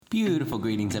Beautiful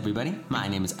greetings, everybody. My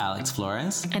name is Alex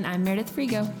Flores. And I'm Meredith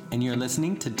Frigo. And you're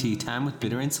listening to Tea Time with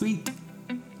Bitter and Sweet.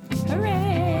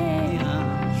 Hooray!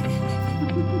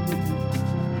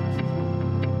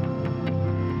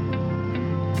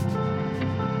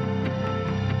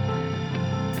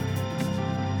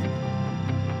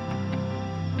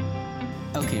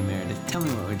 Okay, Meredith, tell me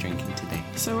what we're drinking today.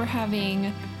 So we're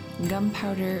having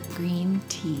gunpowder green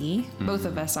tea. Both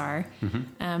of us are.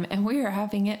 And we are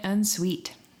having it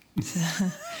unsweet.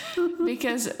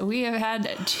 Because we have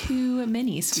had too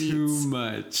many sweets. Too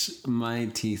much. My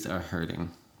teeth are hurting.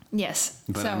 Yes.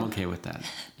 But I'm okay with that.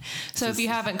 So if you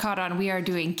haven't caught on, we are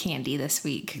doing candy this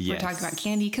week. Yes. We're talking about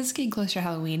candy because it's getting closer to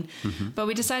Halloween. But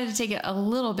we decided to take it a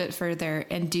little bit further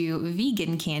and do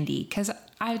vegan candy because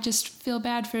I just feel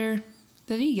bad for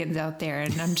the vegans out there.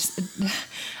 And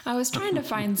I was trying to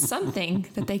find something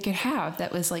that they could have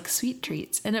that was like sweet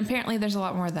treats. And apparently there's a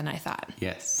lot more than I thought.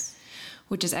 Yes.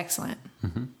 Which is excellent.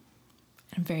 I'm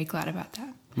very glad about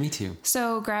that. Me too.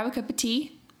 So grab a cup of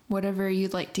tea, whatever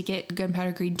you'd like to get,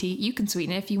 gunpowder green tea. You can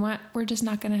sweeten it if you want. We're just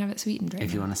not going to have it sweetened right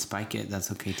If you now. want to spike it,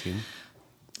 that's okay too.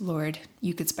 Lord,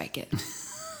 you could spike it.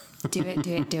 Do it,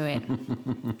 do it, do it.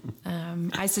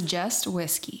 I suggest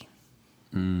whiskey.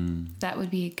 That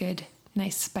would be a good,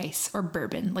 nice spice. Or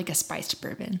bourbon, like a spiced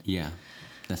bourbon. Yeah,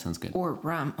 that sounds good. Or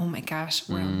rum. Oh my gosh,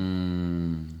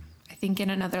 rum. I think in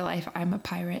another life, I'm a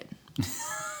pirate.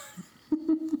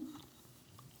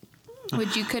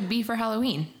 Which you could be for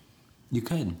Halloween. You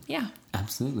could. Yeah,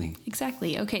 Absolutely.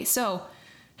 exactly. Okay, so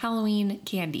Halloween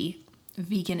candy,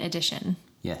 vegan edition.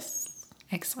 Yes.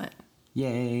 Excellent.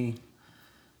 Yay.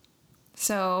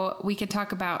 So we could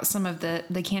talk about some of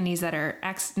the candies that are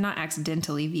not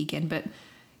accidentally vegan, but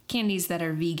candies that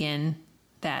are vegan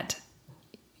that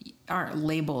aren't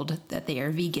labeled that they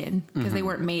are vegan because they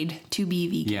weren't made to be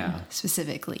vegan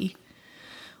specifically,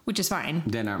 which is fine.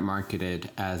 That aren't marketed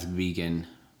as vegan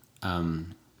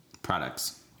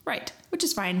products. Right, which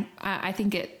is fine. I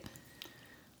think it...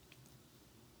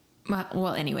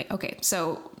 Well, anyway, okay.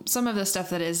 So some of the stuff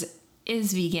that is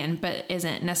vegan but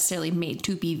isn't necessarily made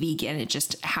to be vegan, it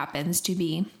just happens to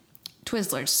be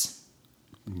Twizzlers.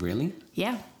 Really?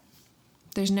 Yeah.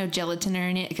 There's no gelatin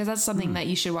in it because that's something that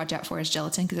you should watch out for is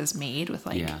gelatin because it's made with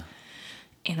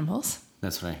animals.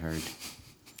 That's what I heard.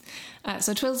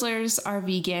 So Twizzlers are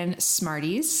vegan.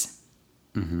 Smarties.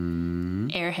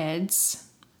 Airheads.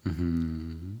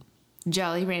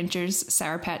 Jolly Ranchers,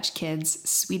 Sour Patch Kids,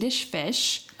 Swedish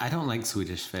Fish. I don't like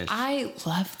Swedish Fish. I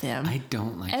love them. I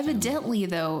don't like them. Evidently,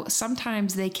 though,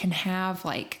 sometimes they can have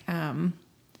like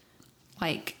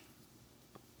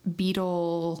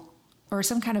beetle or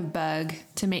some kind of bug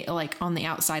to make like on the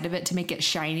outside of it to make it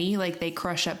shiny. Like they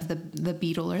crush up the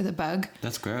beetle or the bug.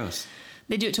 That's gross.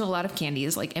 They do it to a lot of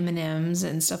candies like M&Ms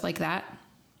and stuff like that.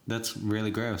 That's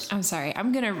really gross. I'm sorry. I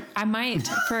might,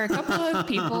 for a couple of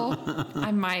people,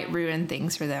 I might ruin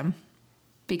things for them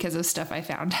because of stuff I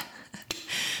found.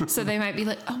 So they might be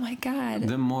like, oh my God.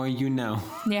 The more you know.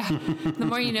 Yeah. The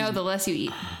more you know, the less you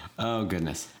eat. Oh,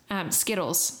 goodness.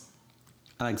 Skittles.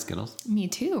 I like Skittles. Me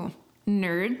too.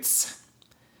 Nerds.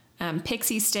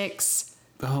 Pixie Sticks.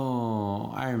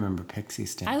 Oh, I remember Pixie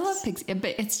Sticks. I love Pixie,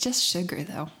 but it's just sugar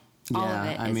though. All of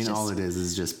it. I mean, all it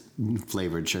is just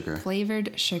flavored sugar.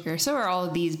 Flavored sugar. So are all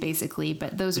of these basically,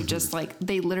 but those are just like,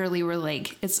 they literally were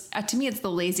like, it's to me, it's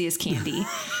the laziest candy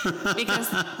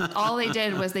because all they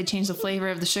did was they changed the flavor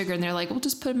of the sugar and they're like, we'll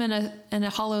just put them in a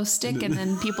hollow stick and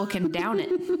then people can down it.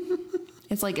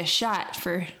 It's like a shot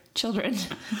for children,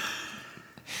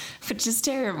 which is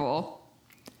terrible.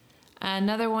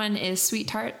 Another one is Sweet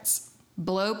Tarts,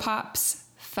 Blow Pops,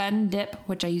 Fun Dip,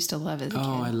 which I used to love as a kid.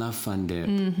 Oh, I love Fun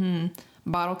Dip.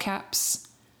 Bottle Caps,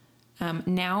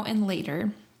 Now and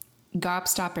Later,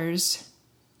 Gobstoppers,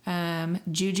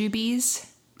 Jujubes.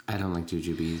 I don't like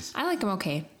Jujubes. I like them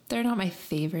okay. They're not my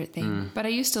favorite thing, but I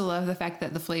used to love the fact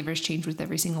that the flavors change with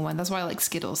every single one. That's why I like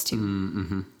Skittles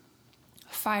too.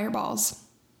 Fireballs.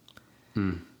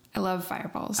 I love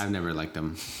Fireballs. I've never liked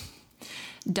them.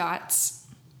 Dots.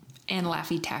 And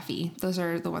Laffy Taffy. Those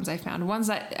are the ones I found. Ones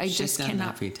that I just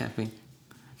cannot. Laffy Taffy.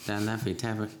 That Laffy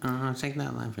Taffy. Shake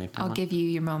that Laffy Taffy. I'll give you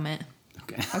your moment.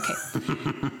 Okay.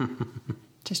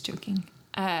 Just joking.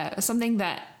 Something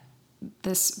that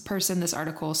this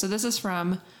article, so this is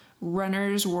from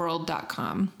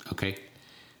runnersworld.com. Okay.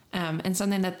 And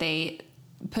something that they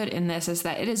put in this is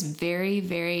that it is very,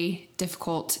 very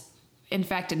difficult, in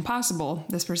fact, impossible,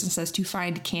 this person says, to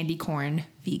find candy corn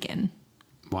vegan.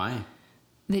 Why?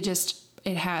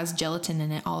 It has gelatin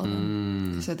in it, all of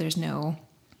them. So there's no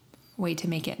way to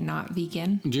make it not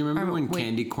vegan. Do you remember when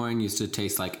candy corn used to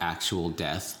taste like actual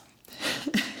death?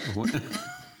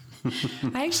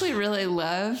 I actually really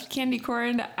love candy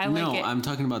corn. I like No, it. I'm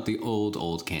talking about the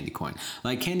old candy corn.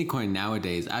 Like candy corn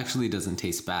nowadays actually doesn't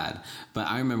taste bad. But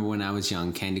I remember when I was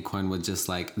young, candy corn was just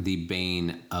like the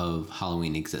bane of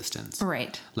Halloween existence.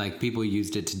 Right. Like people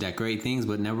used it to decorate things,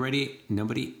 but nobody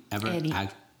ever Eddie.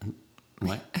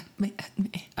 what?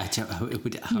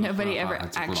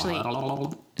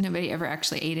 Nobody ever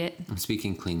actually ate it. I'm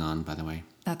speaking Klingon, by the way.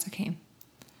 That's okay.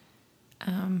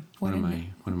 One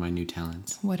of my new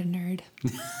talents. What a nerd.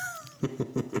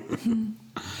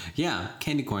 Yeah,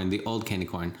 candy corn, the old candy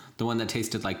corn, the one that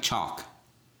tasted like chalk.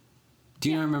 Do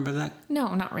you not remember that?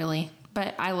 No, not really.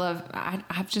 But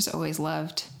I've just always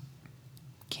loved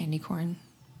candy corn.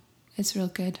 It's real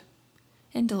good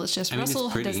and delicious. I mean, it's Russell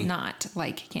pretty. does not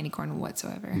like candy corn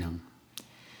whatsoever. No.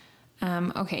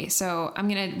 Okay, so I'm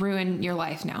going to ruin your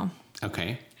life now.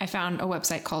 Okay. I found a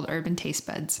website called Urban Taste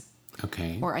Buds,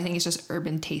 Okay. or I think it's just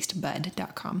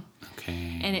urbantastebud.com.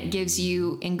 Okay. And it gives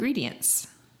you ingredients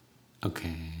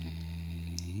Okay.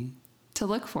 to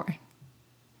look for.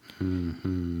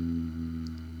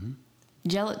 Mm-hmm.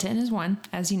 Gelatin is one,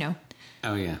 as you know.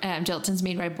 Oh yeah. Gelatin's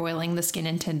made by boiling the skin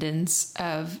and tendons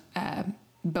of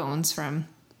bones from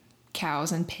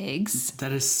cows and pigs.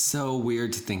 That is so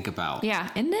weird to think about. Yeah,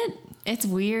 isn't it? It's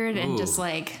weird and Ooh. just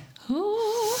like, ooh.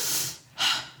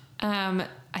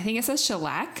 I think it says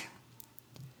shellac.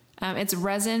 It's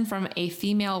resin from a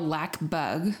female lac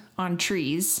bug on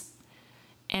trees,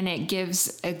 and it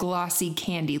gives a glossy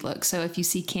candy look. So if you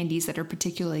see candies that are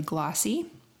particularly glossy,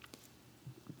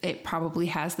 it probably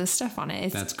has this stuff on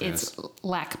it. That's gross. It's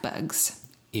lac bugs.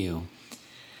 Ew.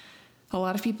 A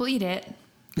lot of people eat it.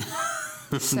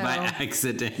 So, By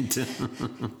accident.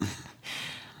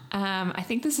 I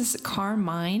think this is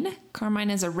carmine. Carmine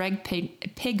is a red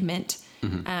pigment.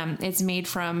 Mm-hmm. It's made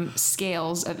from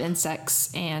scales of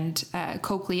insects and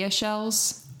cochlea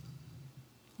shells.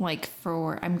 Like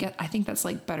I think that's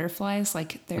like butterflies,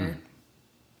 like their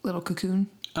little cocoon.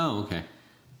 Oh, okay.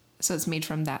 So it's made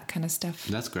from that kind of stuff.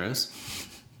 That's gross.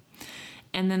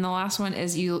 And then the last one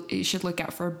is you should look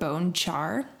out for bone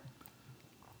char,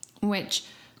 which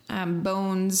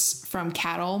bones from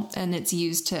cattle, and it's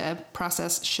used to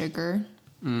process sugar.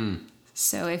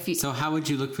 So how would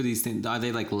you look for these things? Are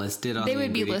they like listed on they the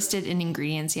would be ingredients? listed in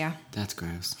ingredients, yeah. That's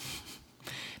gross.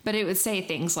 But it would say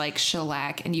things like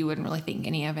shellac, and you wouldn't really think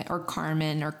any of it, or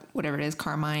carmine, or whatever it is,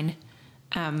 carmine.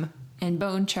 And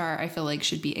bone char, I feel like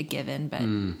should be a given, but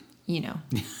you know,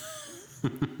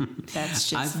 that's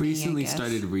just. I've me, recently I guess.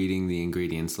 started reading the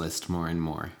ingredients list more and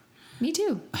more. Me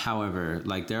too. However,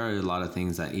 like there are a lot of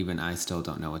things that even I still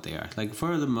don't know what they are. Like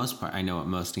for the most part, I know what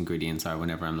most ingredients are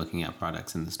whenever I'm looking at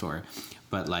products in the store.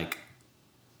 But like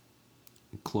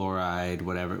chloride,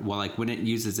 whatever. Well, like when it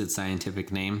uses its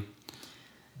scientific name,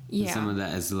 Yeah. some of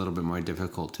that is a little bit more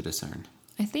difficult to discern.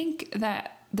 I think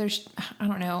that I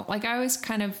don't know. Like I always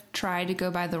kind of try to go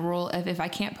by the rule of if I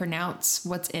can't pronounce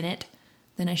what's in it,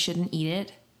 then I shouldn't eat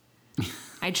it.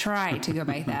 I try to go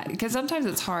by that because sometimes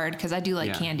it's hard because I do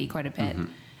like candy quite a bit.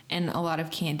 And a lot of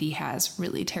candy has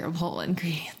really terrible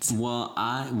ingredients. Well,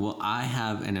 I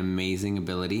have an amazing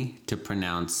ability to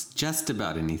pronounce just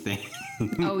about anything.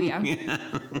 Oh, yeah.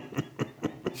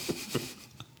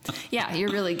 Yeah,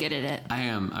 you're really good at it. I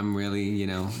am. I'm really,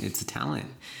 it's a talent.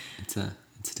 It's a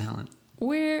talent.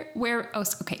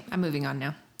 Okay, I'm moving on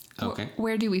now. Okay.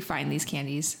 Where do we find these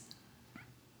candies?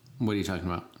 What are you talking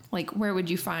about? Like, where would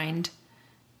you find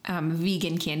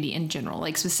vegan candy in general?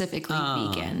 Like, specifically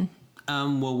vegan?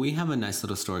 Well, we have a nice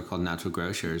little store called Natural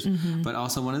Grocers. But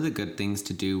also one of the good things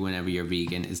to do whenever you're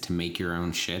vegan is to make your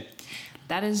own shit.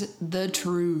 That is the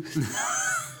truth.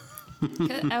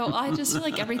 I just feel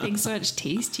like everything's so much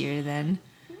tastier then.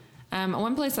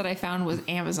 One place that I found was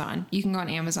Amazon. You can go on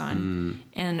Amazon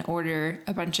and order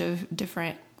a bunch of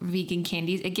different vegan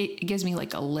candies. It gives me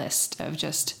like a list of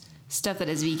just stuff that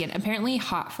is vegan. Apparently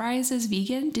Hot Fries is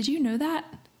vegan. Did you know that?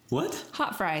 What?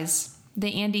 Hot Fries.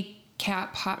 The Andy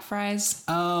Cap Hot Fries.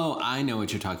 Oh, I know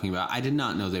what you're talking about. I did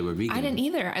not know they were vegan. I didn't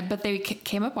either, but they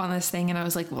came up on this thing and I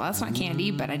was like, well, that's not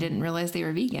candy, but I didn't realize they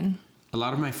were vegan. A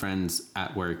lot of my friends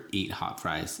at work eat hot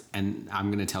fries, and I'm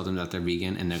going to tell them that they're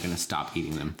vegan, and they're going to stop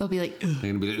eating them. They'll be like, ugh,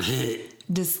 They're going to be like,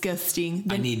 disgusting.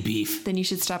 I need beef. Then you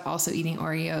should stop also eating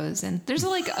Oreos. And there's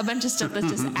like a bunch of stuff that's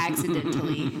just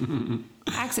accidentally.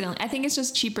 I think it's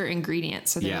just cheaper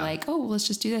ingredients. So they're like, oh, let's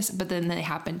just do this. But then they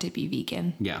happen to be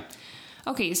vegan. Yeah.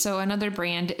 Okay, so another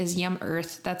brand is Yum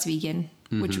Earth. That's vegan,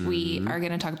 which we are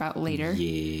going to talk about later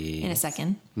in a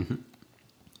second.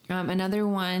 Another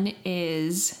one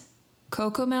is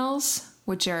Cocomels,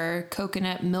 which are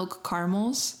coconut milk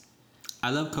caramels.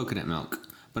 I love coconut milk,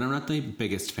 but I'm not the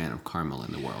biggest fan of caramel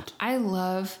in the world. I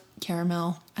love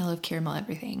Caramel. I love caramel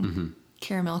everything.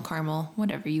 Caramel, caramel,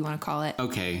 whatever you want to call it.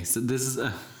 Okay, so this is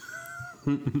a...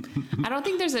 I don't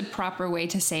think there's a proper way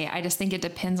to say it. I just think it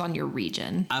depends on your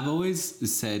region. I've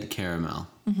always said caramel.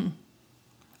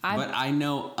 But I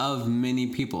know of many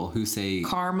people who say...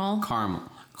 Caramel.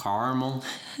 Caramel.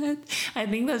 I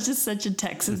think that's just such a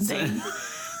Texan thing.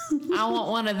 I want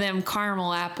one of them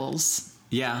caramel apples.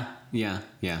 Yeah.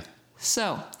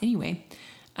 So, anyway,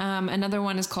 another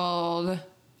one is called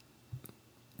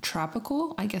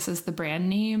Tropical, I guess is the brand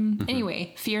name.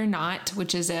 Anyway, Fear Not,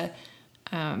 which is a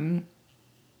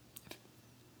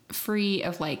free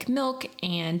of like milk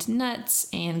and nuts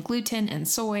and gluten and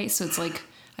soy. So it's like,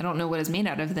 I don't know what it's made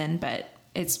out of then, but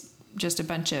it's just a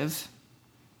bunch of,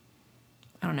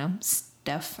 I don't know,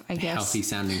 stuff, I guess. Healthy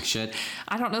sounding shit.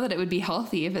 I don't know that it would be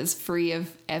healthy if it's free of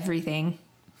everything.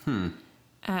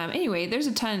 Anyway, there's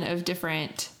a ton of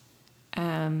different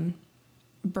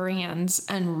brands.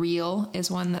 Unreal is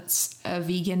one that's a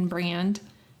vegan brand.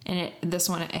 And this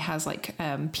one, it has like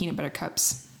peanut butter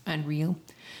cups, Unreal,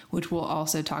 which we'll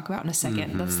also talk about in a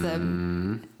second. That's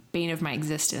the bane of my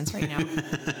existence right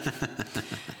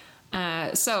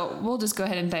now. So we'll just go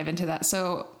ahead and dive into that.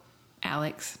 So,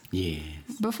 Alex. Yeah.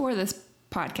 Before this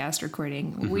podcast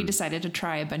recording, we decided to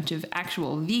try a bunch of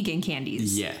actual vegan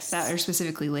candies. Yes. That are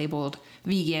specifically labeled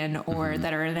vegan or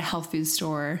that are in a health food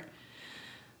store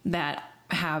that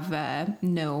have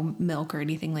no milk or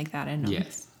anything like that in them.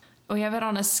 Yes. We have it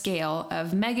on a scale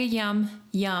of mega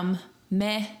yum,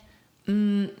 meh,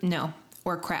 no,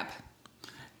 or crap.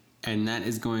 And that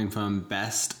is going from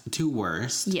best to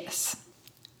worst. Yes.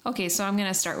 Okay, so I'm going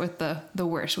to start with the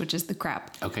worst, which is the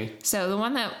crap. Okay. So the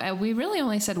one that we really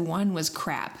only said one was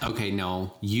crap. Okay,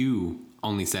 no, you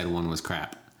only said one was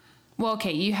crap. Well,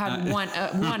 okay, you had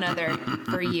one other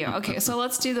for you. Okay, so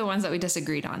let's do the ones that we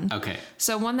disagreed on. Okay.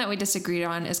 So one that we disagreed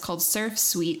on is called Surf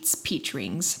Sweets Peach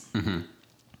Rings.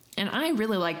 And I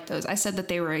really liked those. I said that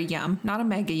they were a yum, not a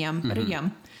mega yum, but a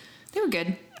yum. They were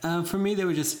good. For me, they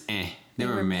were just They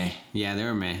were meh. Yeah, they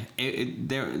were meh.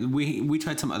 We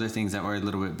tried some other things that were a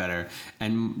little bit better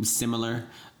and similar,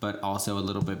 but also a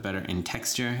little bit better in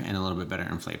texture and a little bit better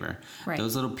in flavor. Right.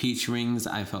 Those little peach rings,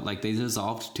 I felt like they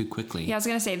dissolved too quickly. Yeah, I was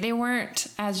going to say, they weren't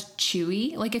as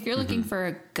chewy. Like, if you're looking for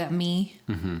a gummy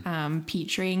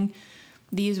peach ring,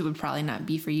 these would probably not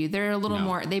be for you. They're a little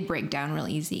more, they break down real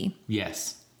easy.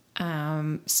 Yes.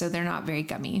 So they're not very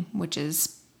gummy, which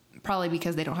is probably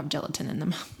because they don't have gelatin in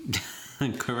them.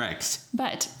 Correct.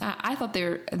 But I thought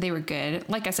they were good.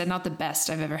 Like I said, not the best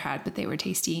I've ever had, but they were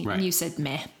tasty. Right. And you said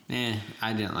meh.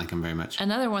 I didn't like them very much.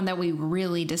 Another one that we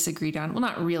really disagreed on, well,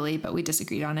 not really, but we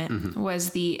disagreed on it, was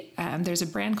there's a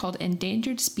brand called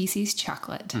Endangered Species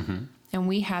Chocolate. And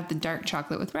we had the dark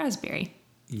chocolate with raspberry.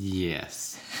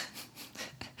 Yes.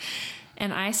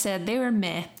 And I said they were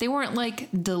meh. They weren't like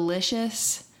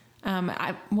delicious.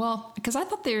 Because I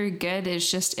thought they were good. It's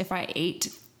just if I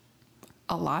ate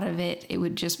a lot of it, it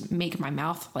would just make my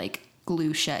mouth like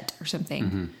glue shut or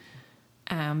something.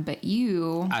 But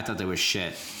I thought they were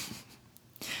shit.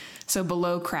 So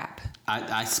below crap.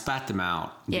 I spat them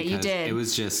out. Yeah, you did. It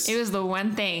was the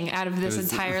one thing out of this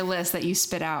entire list that you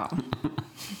spit out.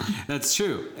 That's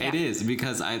true. Yeah. It is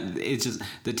because it's just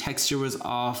the texture was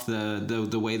off.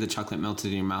 The way the chocolate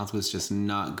melted in your mouth was just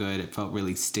not good. It felt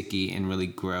really sticky and really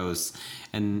gross,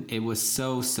 and it was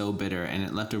so bitter, and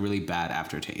it left a really bad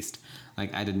aftertaste.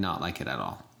 Like, I did not like it at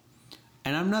all.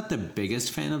 And I'm not the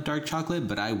biggest fan of dark chocolate,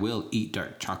 but I will eat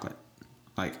dark chocolate.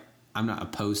 Like, I'm not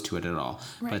opposed to it at all.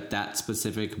 Right. But that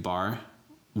specific bar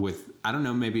with, I don't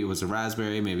know, maybe it was a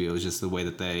raspberry, maybe it was just the way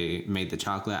that they made the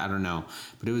chocolate, I don't know.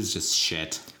 But it was just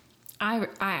shit. I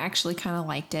actually kind of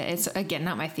liked it. It's, again,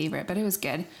 not my favorite, but it was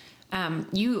good.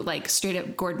 You like straight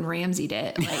up Gordon Ramsay'd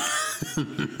it, like,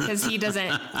 because he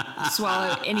doesn't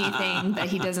swallow anything that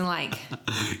he doesn't like.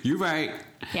 You're right.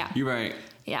 Yeah. You're right.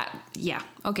 Yeah.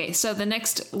 Okay. So the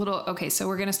next so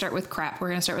we're going to start with crap. We're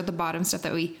going to start with the bottom stuff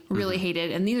that we really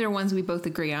hated. And these are ones we both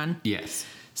agree on. Yes.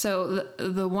 So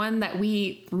the one that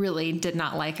we really did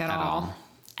not like at all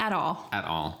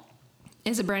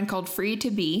is a brand called Free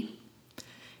to Be.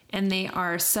 And they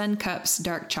are Sun Cups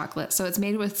dark chocolate. So it's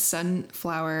made with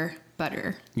sunflower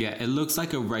butter. Yeah, it looks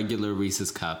like a regular Reese's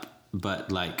cup,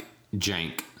 but like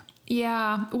jank.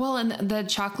 Yeah. Well, and the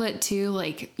chocolate too,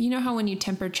 like, you know how when you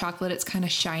temper chocolate, it's kind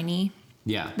of shiny?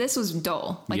 Yeah. This was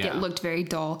dull. Like, it looked very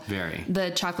dull. Very. The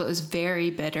chocolate was very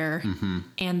bitter.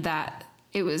 And that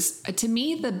it was, to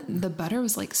me, the butter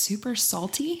was like super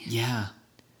salty. Yeah.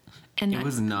 And it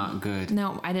was not good.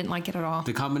 No, I didn't like it at all.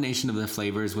 The combination of the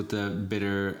flavors with the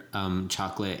bitter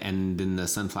chocolate and then the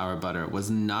sunflower butter was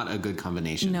not a good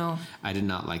combination. No. I did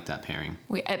not like that pairing.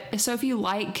 So if you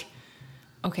like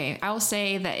Okay, I'll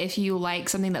say that if you like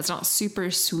something that's not super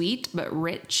sweet but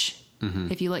rich,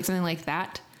 if you like something like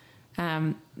that,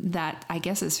 that I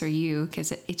guess is for you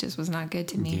because it just was not good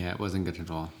to me. Yeah, it wasn't good at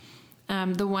all.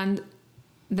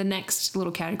 The next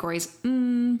little category is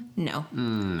no.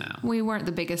 No. We weren't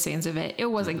the biggest fans of it. It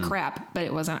wasn't crap, but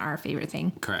it wasn't our favorite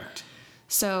thing. Correct.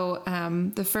 So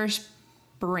the first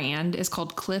brand is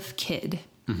called Cliff Kid.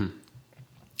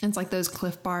 It's like those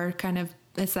Cliff Bar kind of.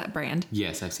 It's that brand.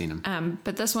 Yes, I've seen them.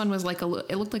 But this one was like it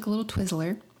looked like a little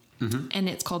Twizzler, and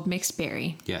it's called Mixed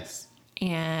Berry. Yes.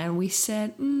 And we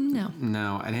said no.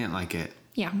 No, I didn't like it.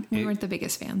 Yeah, we weren't the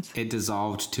biggest fans. It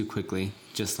dissolved too quickly,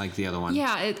 just like the other one.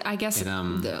 Yeah, I guess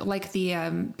like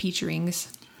the peach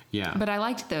rings. Yeah. But I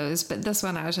liked those. But this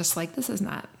one, I was just like, this is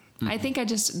not. I think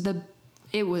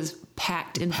it was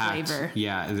packed in flavor.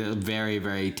 Yeah, very,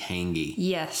 very tangy.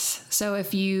 Yes. So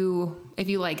if you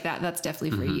like that, that's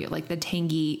definitely for you. Like the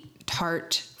tangy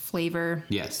tart flavor.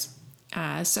 Yes.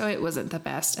 So it wasn't the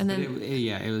best. And then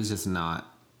it was just not.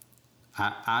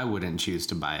 I wouldn't choose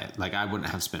to buy it. Like I wouldn't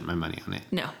have spent my money on it.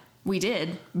 no, we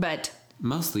did, but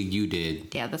Mostly you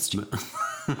did. yeah, that's true.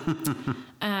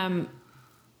 And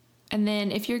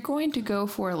then if you're going to go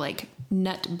for like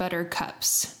nut butter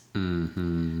cups,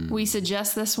 we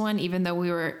suggest this one, even though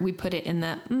we put it in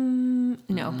the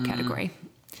no category.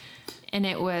 And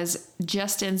it was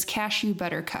Justin's cashew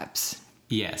butter cups.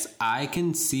 Yes, I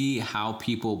can see how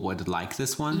people would like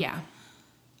this one. Yeah.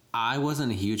 I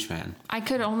wasn't a huge fan. I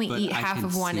could only But eat I half can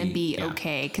of one and see- be yeah.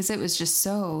 okay because it was just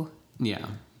so. Yeah.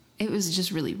 It was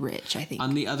just really rich, I think.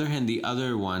 On the other hand, the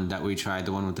other one that we tried,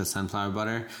 the one with the sunflower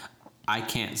butter, I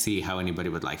can't see how anybody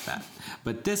would like that.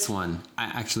 But this one, I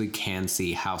actually can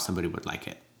see how somebody would like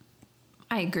it.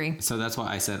 I agree. So that's why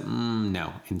I said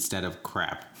no instead of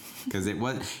crap, because it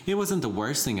wasn't the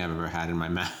worst thing I've ever had in my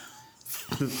mouth.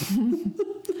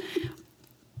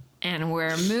 And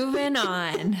we're moving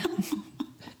on.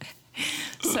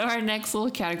 So our next little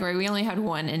category, we only had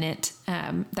one in it.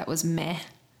 That was meh.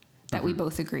 That we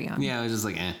both agree on. Yeah, I was just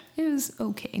like, It was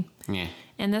okay. yeah.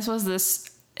 And this was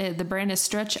the brand is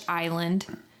Stretch Island,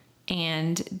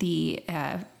 and the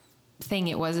thing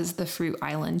it was is the Fruit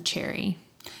Island Cherry.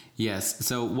 Yes.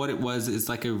 So what it was is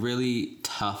like a really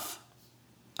tough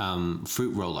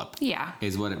fruit roll up. Yeah.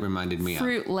 Is what it reminded me of.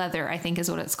 Fruit leather, I think is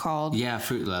what it's called. Yeah,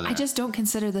 fruit leather. I just don't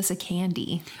consider this a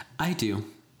candy. I do.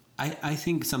 I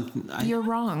think something. You're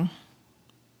wrong.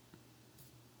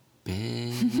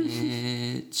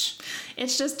 Bitch.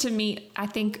 It's just to me,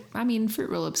 I mean, fruit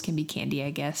roll-ups can be candy,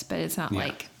 I guess, but it's not Yeah.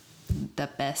 like the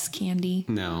best candy.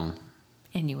 No.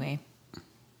 Anyway.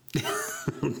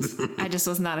 I just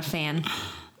was not a fan.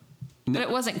 But it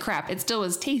wasn't crap. It still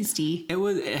was tasty.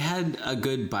 It had a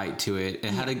good bite to it.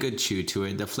 It had a good chew to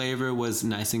it. The flavor was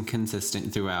nice and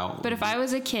consistent throughout. But if I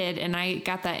was a kid and I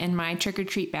got that in my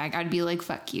trick-or-treat bag, I'd be like,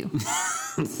 fuck you.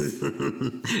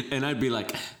 And I'd be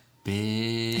like,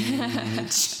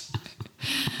 bitch.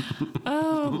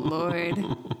 Oh, Lord.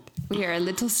 We are a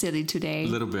little silly today. A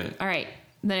little bit. All right.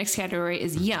 The next category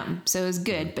is yum. So it's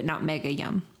good, but not mega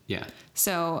yum. Yeah.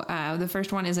 So the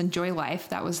first one is Enjoy Life.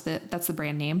 That's the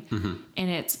brand name. And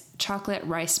it's chocolate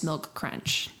rice milk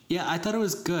crunch. Yeah, I thought it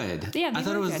was good. Yeah, I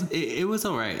thought it was it was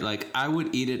all right. Like I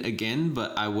would eat it again,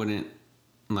 but I wouldn't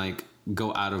like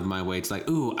go out of my way to like,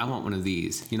 ooh, I want one of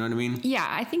these. You know what I mean? Yeah,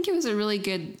 I think it was a really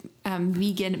good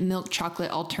vegan milk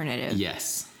chocolate alternative.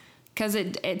 Yes. Because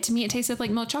it to me, it tasted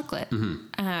like milk chocolate.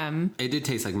 It did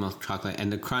taste like milk chocolate,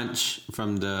 and the crunch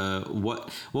from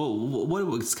what it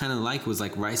was kind of like was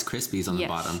like Rice Krispies on the Yes.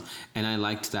 bottom, and I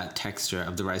liked that texture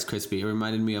of the Rice Krispie. It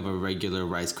reminded me of a regular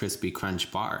Rice Krispie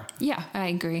Crunch bar. Yeah, I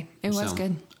agree. It was So,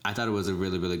 good. I thought it was a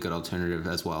really, really good alternative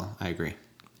as well. I agree.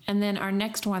 And then our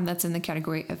next one that's in the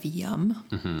category of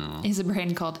yum is a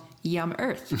brand called Yum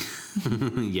Earth.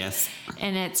 Yes.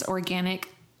 And it's organic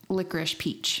licorice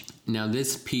peach. Now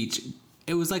this peach,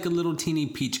 it was like a little teeny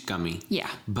peach gummy. Yeah.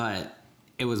 But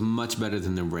it was much better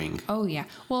than the ring. Oh, yeah.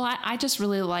 Well, I just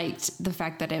really liked the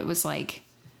fact that it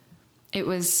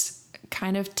was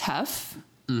kind of tough.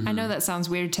 I know that sounds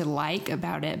weird to like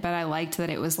about it, but I liked that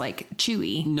it was like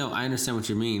chewy. No, I understand what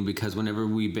you mean, because whenever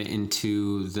we bit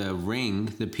into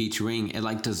the peach ring, it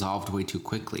like dissolved way too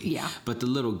quickly. Yeah. But the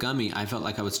little gummy, I felt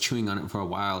like I was chewing on it for a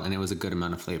while, and it was a good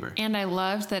amount of flavor. And I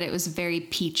loved that it was very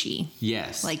peachy.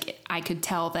 Yes. Like I could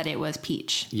tell that it was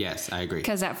peach. Yes, I agree.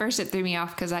 Because at first it threw me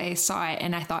off because I saw it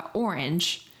and I thought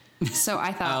orange. So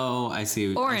I thought Oh, I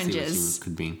see. Oranges. I see what you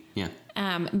could mean. Yeah.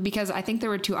 because I think there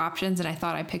were two options and I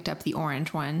thought I picked up the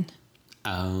orange one.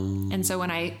 Oh. And so when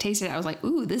I tasted it, I was like,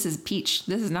 ooh, this is peach.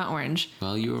 This is not orange.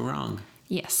 Well, you were wrong.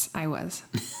 Yes, I was.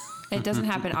 It doesn't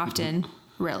happen often.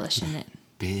 Relish in it.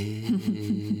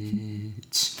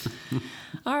 Bitch.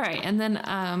 All right. And then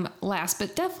last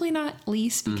but definitely not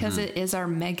least, because it is our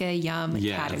Mega Yum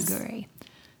category.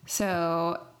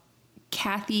 So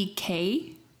Kathy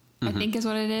K, I think is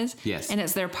what it is. Yes. And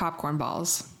it's their popcorn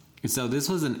balls. So this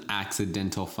was an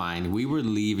accidental find. We were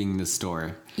leaving the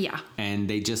store. Yeah. And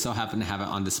they just so happened to have it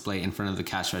on display in front of the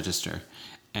cash register.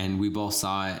 And we both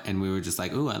saw it and we were just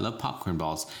like, ooh, I love popcorn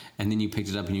balls. And then you picked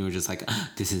it up and you were just like,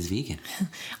 this is vegan.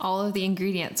 All of the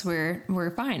ingredients were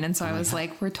fine. And so I was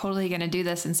like, we're totally going to do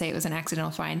this and say it was an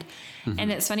accidental find.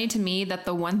 And it's funny to me that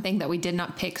the one thing that we did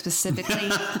not pick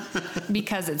specifically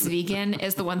because it's vegan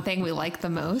is the one thing we like the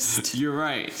most. You're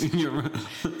right. You're right.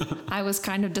 I was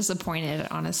kind of disappointed,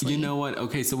 honestly. You know what?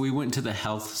 Okay, so we went to the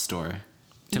health store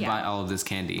to buy all of this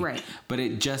candy. Right. But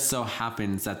it just so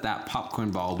happens that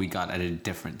popcorn ball we got at a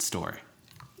different store.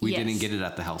 We didn't get it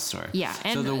at the health store. Yeah.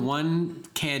 And so the one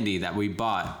candy that we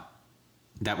bought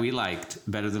that we liked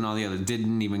better than all the others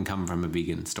didn't even come from a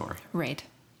vegan store. Right.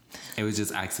 It was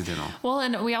just accidental. Well,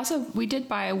 and we did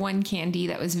buy one candy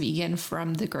that was vegan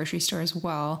from the grocery store as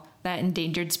well. That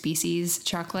endangered species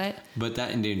chocolate. But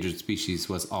that endangered species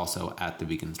was also at the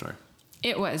vegan store.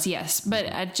 It was, yes.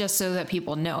 But just so that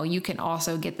people know, you can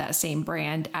also get that same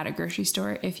brand at a grocery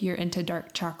store if you're into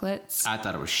dark chocolates. I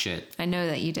thought it was shit. I know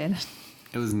that you did.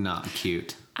 It was not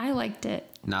cute. I liked it.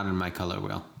 Not in my color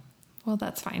wheel. Well,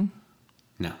 that's fine.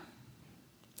 No.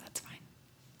 That's fine.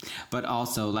 But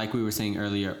also, like we were saying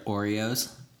earlier,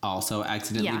 Oreos, also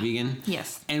accidentally vegan.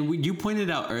 Yes. And you pointed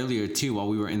out earlier, too, while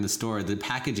we were in the store, the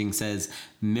packaging says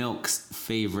Milk's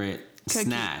favorite cookie.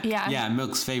 snack. Yeah.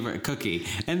 Milk's favorite cookie.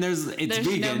 And there's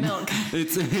vegan. No milk.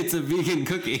 It's a vegan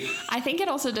cookie. I think it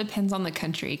also depends on the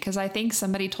country, because I think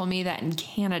somebody told me that in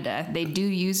Canada they do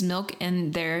use milk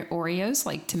in their Oreos,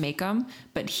 like to make them,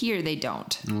 but here they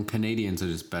don't. Well, Canadians are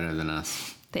just better than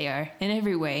us. They are in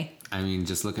every way. I mean,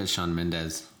 just look at Shawn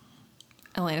Mendes.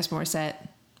 Alanis Morissette,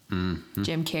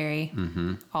 Jim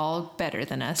Carrey, all better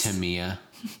than us. Tamia.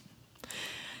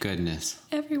 Goodness.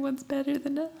 Everyone's better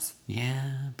than us.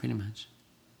 Yeah, pretty much.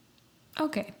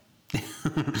 Okay.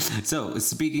 So,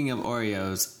 speaking of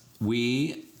Oreos,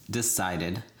 we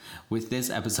decided with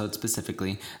this episode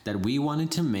specifically that we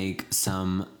wanted to make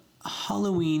some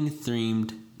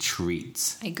Halloween-themed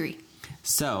treats. I agree.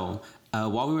 So,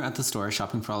 while we were at the store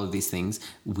shopping for all of these things,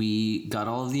 we got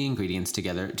all of the ingredients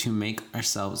together to make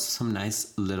ourselves some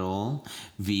nice little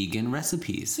vegan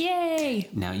recipes. Yay!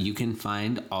 Now, you can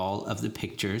find all of the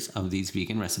pictures of these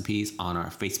vegan recipes on our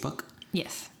Facebook.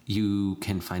 Yes. You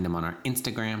can find them on our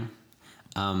Instagram.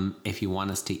 If you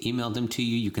want us to email them to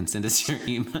you, you can send us your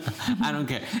email. I don't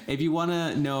care. If you want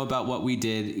to know about what we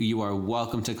did, you are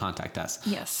welcome to contact us.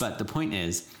 Yes. But the point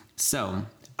is, so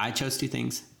I chose 2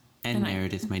 things. And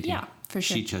Meredith, my dear. Yeah, for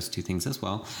sure. She chose 2 things as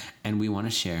well. And we want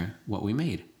to share what we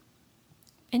made.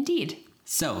 Indeed.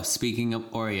 So, speaking of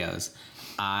Oreos,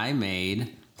 I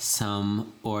made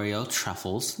some Oreo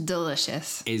truffles.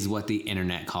 Delicious. Is what the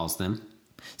internet calls them.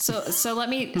 So let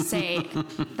me say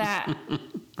that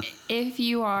if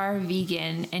you are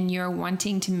vegan and you're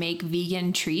wanting to make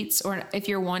vegan treats, or if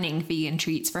you're wanting vegan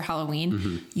treats for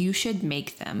Halloween, you should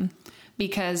make them.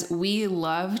 Because we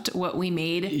loved what we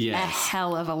made a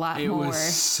hell of a lot more. It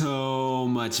was so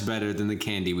much better than the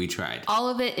candy we tried. All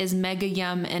of it is Mega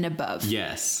Yum and above.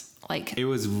 Yes. Like, it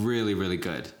was really, really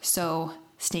good. So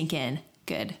stinking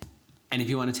good. And if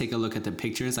you want to take a look at the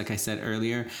pictures, like I said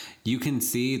earlier, you can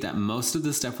see that most of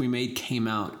the stuff we made came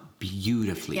out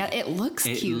beautifully. Yeah, it looks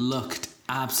cute. It looked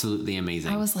absolutely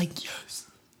amazing. I was like, yes.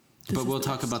 But we'll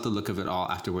talk about the look of it all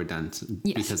after we're done,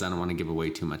 because I don't want to give away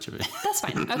too much of it. That's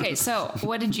fine. Okay, so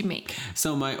what did you make?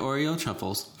 So my Oreo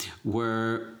truffles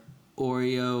were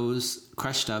Oreos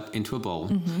crushed up into a bowl,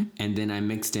 and then I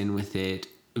mixed in with it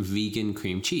vegan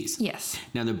cream cheese. Yes.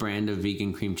 Now, the brand of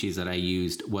vegan cream cheese that I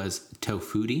used was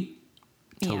Tofutti.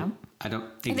 Yeah. I don't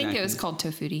exactly. I think it was called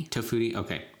Tofutti. Tofutti,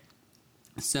 okay.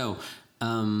 So,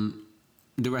 the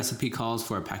recipe calls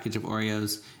for a package of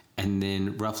Oreos and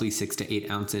then roughly 6 to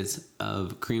 8 ounces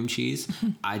of cream cheese.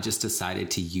 I just decided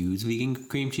to use vegan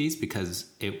cream cheese because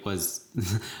it was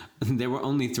there were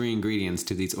only 3 ingredients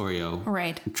to these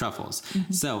Oreo truffles.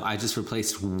 So I just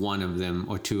replaced one of them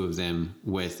or 2 of them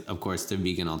with, of course, the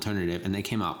vegan alternative, and they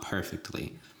came out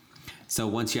perfectly. So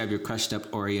once you have your crushed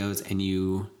up Oreos and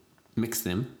you mix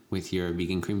them with your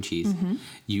vegan cream cheese,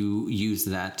 you use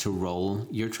that to roll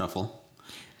your truffle.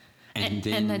 And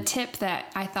then And the tip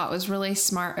that I thought was really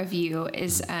smart of you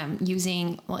is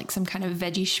using like some kind of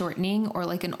veggie shortening or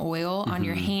like an oil on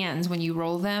your hands when you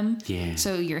roll them. Yeah.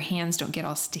 So your hands don't get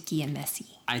all sticky and messy.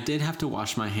 I did have to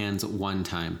wash my hands one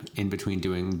time in between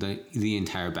doing the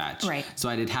entire batch. Right. So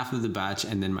I did half of the batch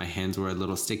and then my hands were a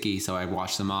little sticky. So I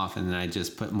washed them off and then I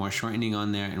just put more shortening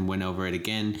on there and went over it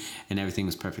again and everything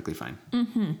was perfectly fine.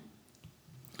 Mm-hmm.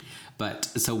 But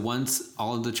so once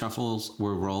all of the truffles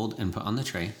were rolled and put on the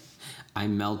tray, I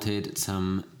melted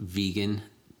some vegan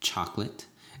chocolate.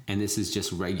 And this is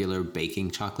just regular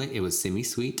baking chocolate. It was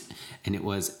semi-sweet, and it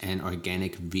was an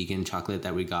organic vegan chocolate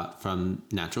that we got from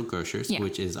Natural Grocers,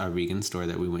 which is our vegan store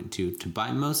that we went to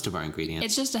buy most of our ingredients.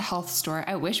 It's just a health store.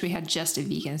 I wish we had just a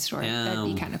vegan store. That'd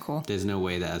be kind of cool. There's no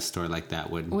way that a store like that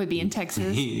would be in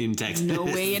Texas. in Texas. No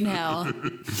way in hell.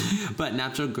 But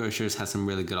Natural Grocers has some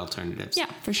really good alternatives.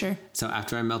 Yeah, for sure. So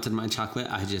after I melted my chocolate,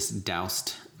 I just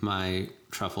doused my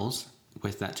truffles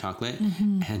with that chocolate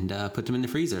and put them in the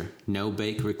freezer. No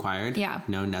bake required. Yeah.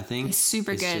 No nothing. It's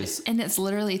super good. And it's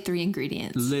literally 3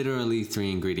 ingredients. Literally 3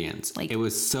 ingredients. Like, it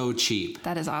was so cheap.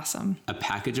 That is awesome. A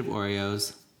package of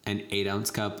Oreos, an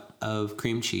 8-ounce cup of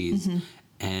cream cheese,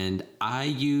 and I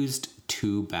used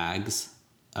 2 bags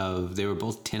they were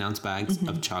both 10-ounce bags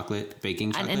of chocolate,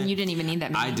 baking chocolate. And you didn't even need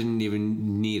that many. I didn't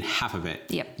even need half of it.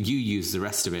 Yep. You used the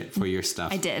rest of it for your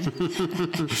stuff. I did.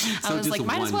 So I was like,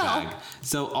 might as well. bag.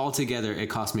 So altogether, it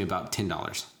cost me about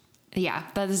 $10. Yeah,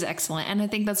 that is excellent. And I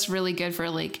think that's really good for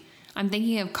like, I'm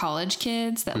thinking of college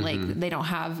kids that like, they don't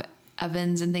have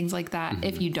ovens and things like that.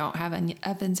 If you don't have any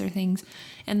ovens or things.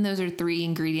 And those are 3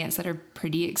 ingredients that are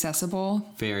pretty accessible.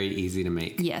 Very easy to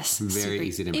make. Yes. Very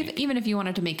easy to make. Even if you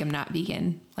wanted to make them not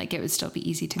vegan, like it would still be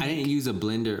easy to make. I didn't use a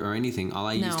blender or anything. All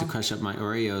I used to crush up my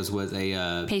Oreos was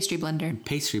a pastry blender.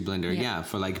 Pastry blender, yeah,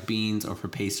 for like beans or for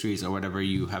pastries or whatever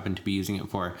you happen to be using it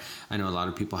for. I know a lot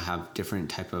of people have different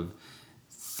type of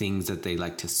things that they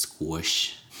like to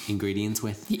squish ingredients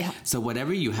with. Yeah. So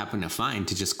whatever you happen to find,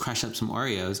 to just crush up some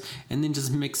Oreos and then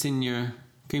just mix in your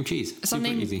cream cheese.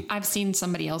 Something Super easy. I've seen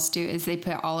somebody else do is they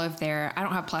put all of their, I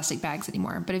don't have plastic bags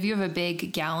anymore, but if you have a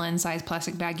big gallon size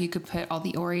plastic bag, you could put all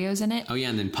the Oreos in it. Oh yeah,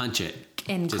 and then punch it.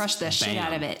 And Just crush the shit bam.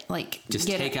 out of it. Like Just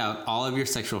take out all of your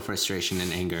sexual frustration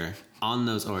and anger on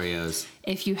those Oreos.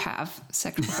 If you have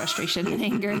sexual frustration and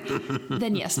anger,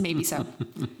 then yes, maybe so.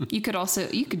 You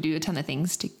could do a ton of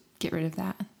things to get rid of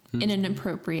that in an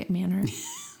appropriate manner.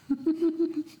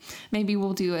 Maybe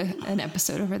we'll do an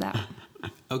episode over that.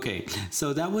 Okay,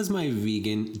 so that was my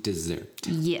vegan dessert.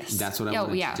 Yes. That's what I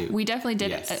wanted to do. We definitely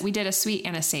did. Yes. We did a sweet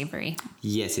and a savory.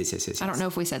 Yes. I don't know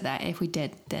if we said that. If we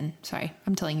did, then sorry.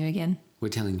 I'm telling you again. We're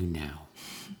telling you now.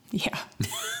 Yeah.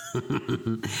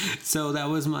 So that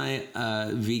was my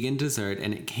vegan dessert,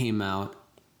 and it came out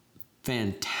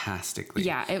fantastically.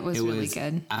 Yeah, it was really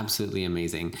good. Absolutely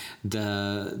amazing.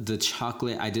 The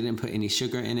chocolate, I didn't put any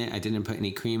sugar in it. I didn't put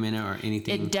any cream in it or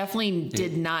anything. It definitely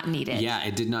did not need it. Yeah,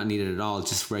 it did not need it at all.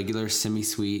 Just regular,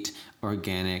 semi-sweet,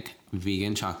 organic,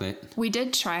 vegan chocolate. We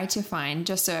did try to find,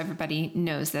 just so everybody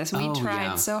knows this, we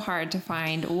tried so hard to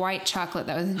find white chocolate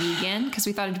that was vegan because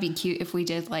we thought it'd be cute if we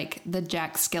did like the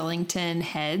Jack Skellington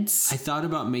heads. I thought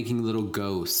about making little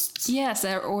ghosts. Yes,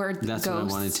 or That's ghosts. what I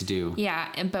wanted to do.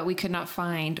 Yeah, but we could not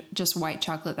find just white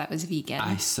chocolate that was vegan.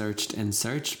 I searched and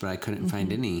searched, but I couldn't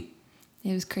find any.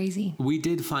 It was crazy. We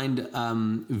did find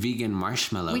vegan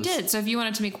marshmallows. We did. So if you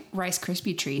wanted to make Rice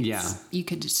Krispie treats, Yeah. you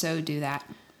could so do that.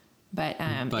 But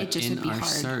it just would be in our hard.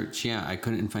 search, I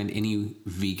couldn't find any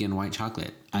vegan white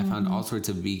chocolate. I found all sorts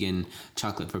of vegan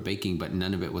chocolate for baking, but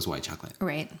none of it was white chocolate.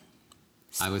 Right.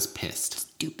 I was pissed.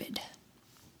 Stupid.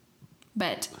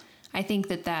 But I think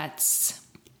that's,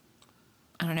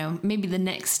 I don't know, maybe the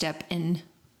next step in,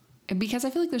 because I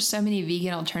feel like there's so many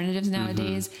vegan alternatives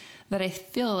nowadays that I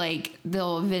feel like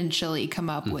they'll eventually come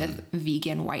up with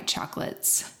vegan white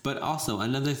chocolates. But also,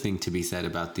 another thing to be said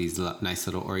about these nice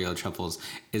little Oreo truffles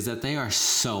is that they are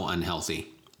so unhealthy.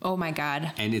 Oh my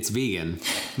God. And it's vegan.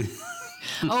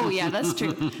 Oh yeah, that's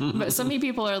true. But so many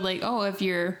people are like, oh, if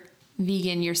you're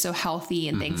vegan, you're so healthy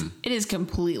and things. It is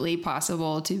completely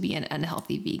possible to be an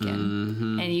unhealthy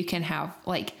vegan. And you can have,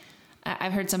 like,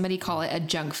 I've heard somebody call it a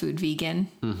junk food vegan.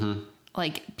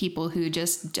 Like people who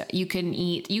just, you can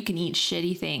eat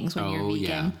shitty things when you're vegan.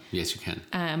 Yeah. Yes, you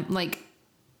can. Like,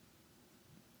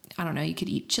 I don't know, you could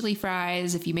eat chili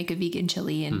fries if you make a vegan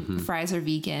chili, and fries are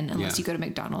vegan unless you go to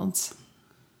McDonald's.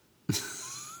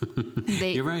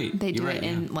 You're right. They do You're it right,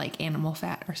 in like animal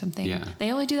fat or something. Yeah.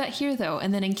 They only do that here though,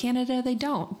 and then in Canada they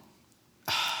don't.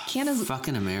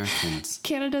 Fucking Americans.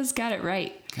 Canada's got it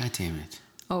right. God damn it.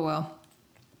 Oh well.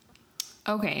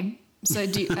 Okay. So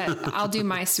I'll do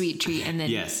my sweet treat and then.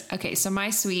 Yes. Okay. So my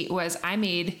sweet was I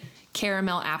made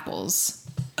caramel apples.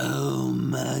 Oh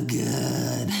my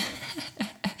God.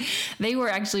 They were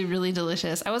actually really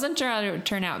delicious. I wasn't sure how it would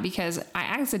turn out because I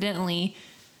accidentally.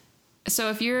 So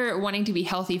if you're wanting to be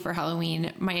healthy for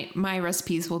Halloween, my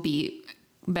recipes will be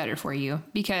better for you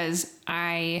because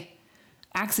I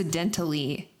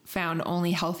accidentally found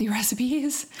only healthy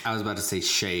recipes. I was about to say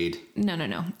shade.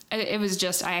 No. It was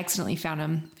just I accidentally found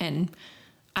them, and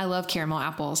I love caramel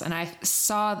apples, and I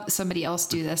saw somebody else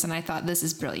do this, and I thought this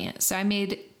is brilliant. So I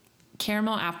made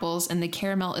caramel apples, and the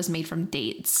caramel is made from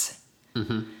dates.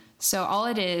 Mm-hmm. So all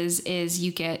it is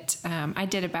you get. I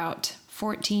did about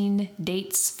 14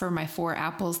 dates for my 4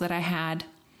 apples that I had,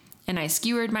 and I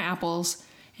skewered my apples,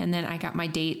 and then I got my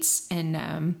dates,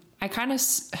 and I kind of,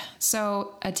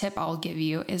 so a tip I'll give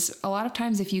you is a lot of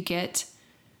times if you get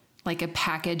like a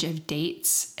package of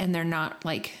dates and they're not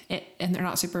and they're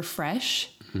not super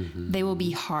fresh, they will be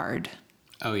hard.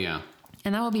 Oh yeah.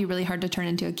 And that will be really hard to turn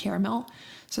into a caramel.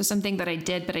 So something that I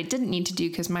did, but I didn't need to do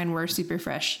because mine were super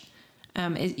fresh.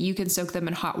 Is you can soak them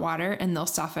in hot water and they'll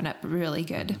soften up really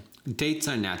good. Dates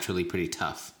are naturally pretty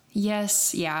tough.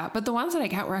 Yes. Yeah. But the ones that I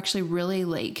got were actually really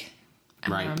like,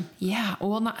 Ripe. Yeah.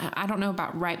 Well, I don't know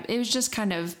about ripe. It was just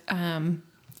kind of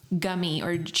gummy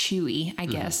or chewy, I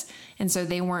guess. And so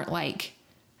they weren't like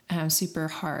super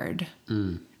hard,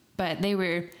 but they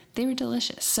were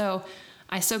delicious. So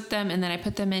I soaked them and then I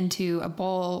put them into a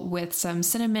bowl with some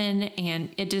cinnamon,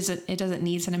 and it doesn't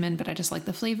need cinnamon, but I just like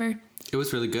the flavor. It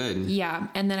was really good. Yeah.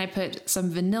 And then I put some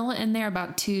vanilla in there,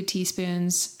 about 2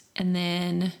 teaspoons, and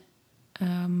then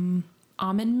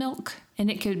almond milk, and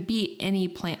it could be any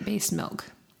plant-based milk,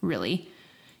 really.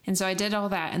 And so I did all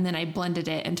that, and then I blended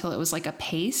it until it was like a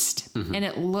paste, and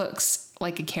it looks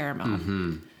like a caramel.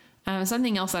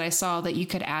 Something else that I saw that you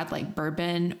could add like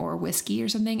bourbon or whiskey or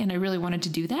something, and I really wanted to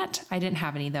do that. I didn't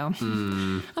have any though.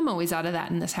 I'm always out of that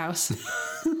in this house.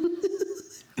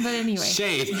 But anyway.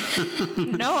 Shade.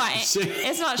 No,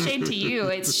 it's not shade to you.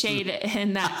 It's shade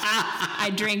in that I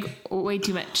drink way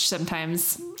too much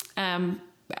sometimes.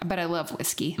 But I love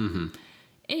whiskey.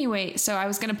 Anyway, so I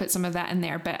was going to put some of that in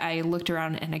there, but I looked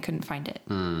around and I couldn't find it.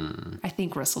 I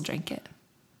think Russell drank it.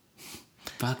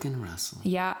 Fucking Russell.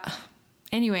 Yeah.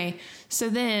 Anyway, so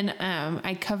then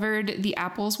I covered the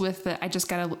apples with I just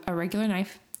got a regular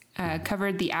knife,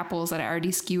 covered the apples that I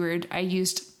already skewered. I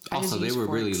just They were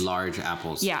forks. really large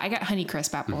apples. Yeah, I got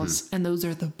Honeycrisp apples, and those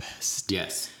are the best.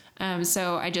 Yes.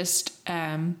 So I just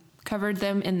covered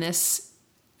them in this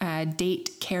date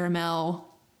caramel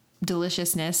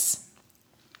deliciousness.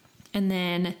 And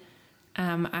then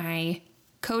I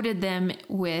coated them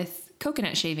with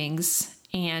coconut shavings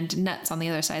and nuts on the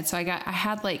other side. So I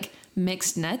had like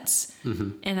mixed nuts,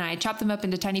 and I chopped them up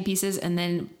into tiny pieces and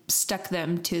then stuck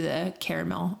them to the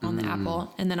caramel on the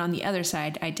apple. And then on the other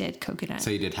side, I did coconut. So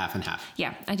you did half and half.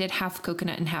 Yeah, I did half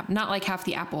coconut and half, not like half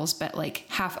the apples, but like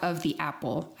half of the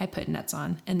apple I put nuts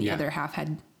on, and the other half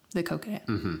had the coconut.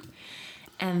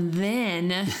 And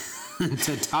then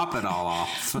to top it all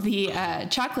off, the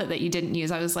chocolate that you didn't use,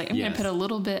 I was like, I'm going to put a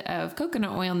little bit of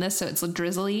coconut oil in this so it's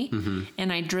drizzly.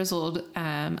 And I drizzled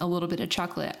a little bit of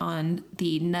chocolate on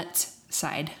the nut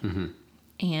side.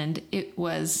 And it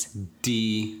was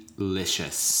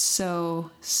delicious.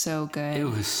 So good. It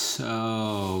was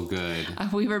so good.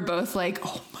 We were both like,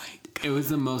 oh my God. It was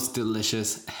the most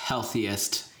delicious,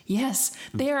 healthiest. Yes,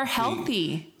 they are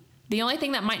healthy. The only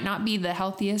thing that might not be the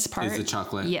healthiest part is the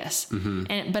chocolate. Yes.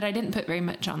 But I didn't put very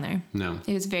much on there. No.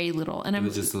 It was very little. And it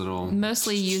was just a little.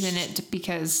 Mostly using it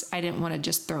because I didn't want to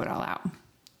just throw it all out.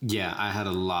 Yeah, I had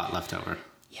a lot left over.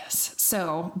 Yes.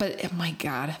 So, but oh my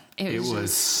God. It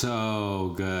was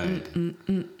so good.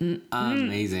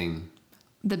 Amazing.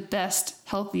 The best,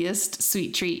 healthiest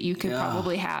sweet treat you could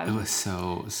probably have. It was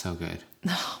so good.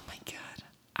 Oh my God.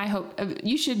 I hope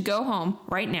you should go home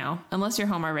right now, unless you're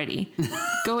home already.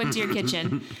 Go into your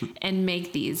kitchen and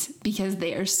make these because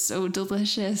they are so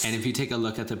delicious. And if you take a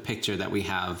look at the picture that we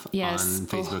have on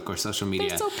Facebook or social media,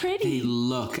 they're so pretty. They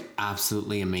look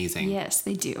absolutely amazing. Yes,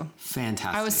 they do.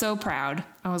 Fantastic. I was so proud.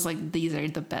 I was like, these are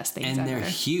the best things ever. And they're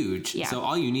huge. Yeah. So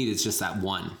all you need is just that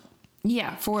one.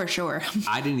 Yeah, for sure.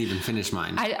 I didn't even finish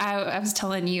mine. I was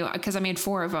telling you, because I made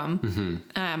 4 of them.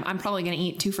 I'm probably going to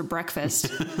eat 2 for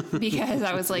breakfast because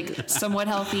I was like somewhat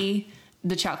healthy.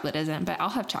 The chocolate isn't, but I'll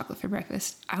have chocolate for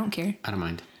breakfast. I don't care. I don't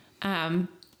mind.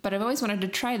 But I've always wanted to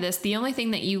try this. The only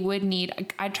thing that you would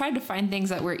need, I tried to find things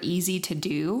that were easy to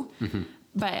do,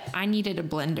 but I needed a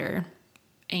blender,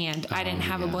 and I didn't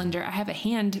have a blender. I have a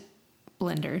hand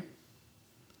blender,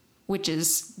 which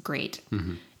is great.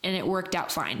 and it worked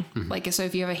out fine. Like, so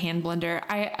if you have a hand blender,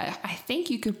 I think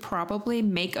you could probably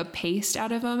make a paste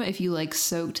out of them if you like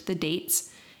soaked the dates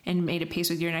and made a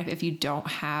paste with your knife if you don't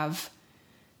have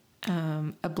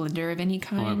a blender of any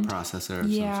kind. Or a processor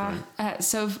of some sort.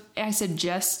 So if I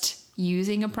suggest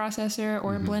using a processor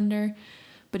or a blender,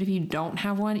 but if you don't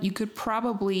have one, you could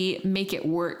probably make it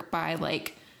work by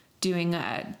like doing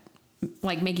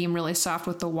like making them really soft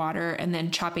with the water and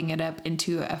then chopping it up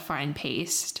into a fine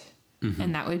paste.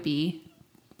 And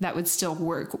that would still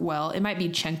work well. It might be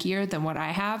chunkier than what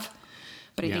I have,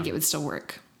 but I think it would still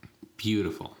work.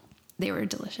 Beautiful. They were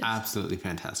delicious. Absolutely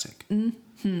fantastic.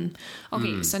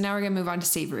 Okay, so now we're going to move on to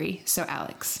savory. So,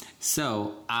 Alex.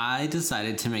 So, I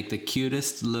decided to make the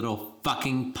cutest little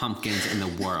fucking pumpkins in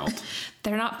the world.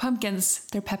 They're not pumpkins,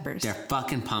 they're peppers. They're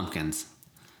fucking pumpkins.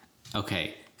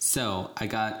 Okay, so I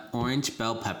got orange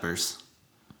bell peppers.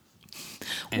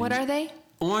 What are they?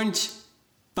 Orange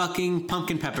fucking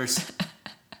pumpkin peppers.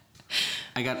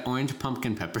 I got orange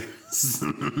pumpkin peppers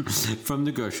from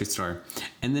the grocery store.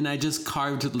 And then I just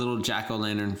carved little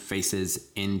jack-o'-lantern faces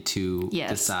into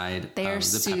the side they are of the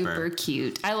super pepper.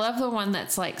 Cute. I love the one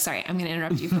that's like, sorry, I'm going to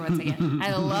interrupt you for 1 second.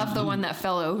 I love the one that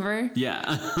fell over. Yeah.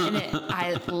 And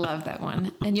I love that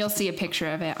one. And you'll see a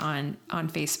picture of it on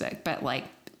Facebook, but like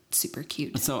super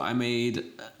cute. So I made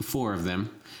 4 of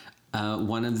them.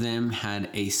 One of them had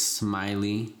a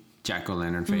smiley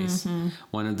jack-o'-lantern face.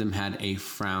 One of them had a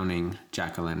frowning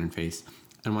jack-o'-lantern face.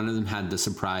 And one of them had the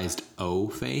surprised O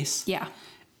face. Yeah.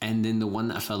 And then the one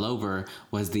that fell over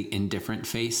was the indifferent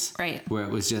face. Right. Where it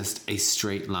was just a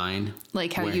straight line.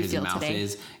 Like how where you his feel mouth today.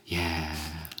 is. Yeah.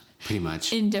 Pretty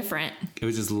much. Indifferent. It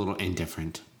was just a little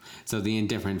indifferent. So the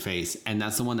indifferent face. And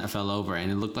that's the one that fell over.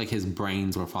 And it looked like his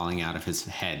brains were falling out of his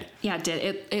head. Yeah, it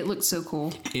did. It looked so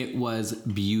cool. It was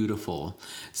beautiful.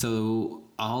 So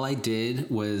all I did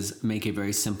was make a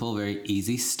very simple, very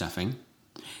easy stuffing.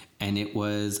 And it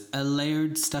was a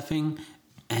layered stuffing.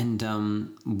 And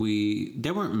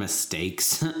there weren't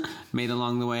mistakes made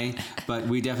along the way, but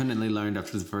we definitely learned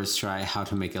after the first try how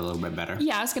to make it a little bit better.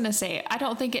 Yeah, I was going to say, I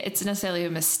don't think it's necessarily a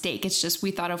mistake. It's just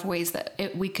we thought of ways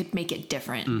that we could make it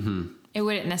different. It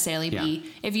wouldn't necessarily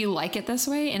be, if you like it this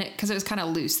way, and because it was kind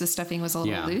of loose, the stuffing was a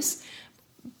little loose.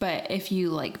 But if you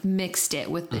like mixed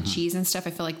it with the cheese and stuff, I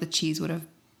feel like the cheese would have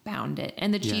bound it.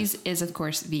 And the cheese is, of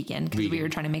course, vegan because we were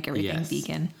trying to make everything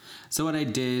vegan. So what I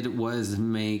did was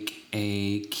make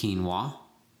a quinoa,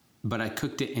 but I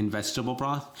cooked it in vegetable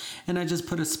broth, and I just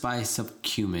put a spice of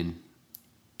cumin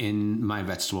in my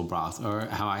vegetable broth, or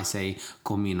how I say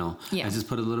comino. Yeah. I just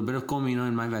put a little bit of comino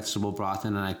in my vegetable broth,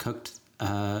 and then I cooked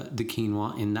the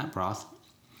quinoa in that broth.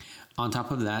 On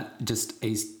top of that, just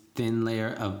a thin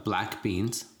layer of black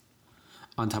beans.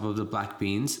 On top of the black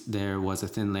beans, there was a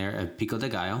thin layer of pico de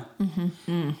gallo.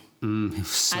 It was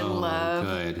so I love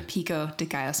good. pico de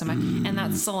gallo so much. And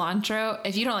that cilantro,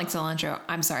 if you don't like cilantro,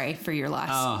 I'm sorry for your loss.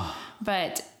 Oh.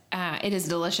 But it is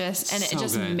delicious. And So it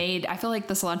just good. I feel like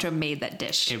the cilantro made that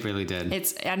dish. It really did.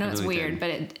 I know it's really weird,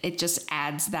 did. but it just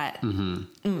adds that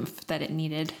oomph that it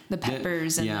needed. The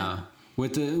peppers and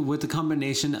With the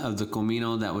combination of the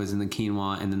comino that was in the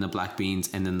quinoa and then the black beans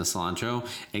and then the cilantro,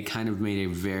 it kind of made a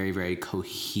very, very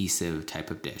cohesive type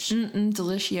of dish.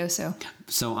 delicioso.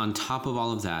 So on top of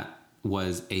all of that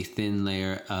was a thin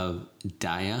layer of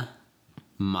Daiya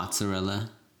mozzarella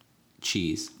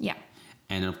cheese. Yeah.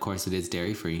 And of course it is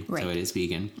dairy free, Right. so it is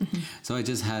vegan. So I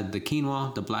just had the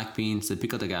quinoa, the black beans, the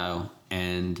pico de gallo,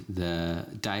 and the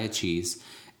Daiya cheese.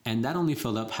 And that only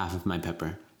filled up half of my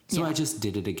pepper. So I just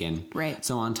did it again. Right.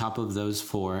 So on top of those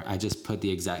 4, I just put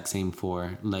the exact same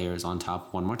 4 layers on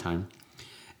top one more time.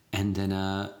 And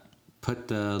then put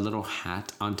the little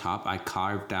hat on top. I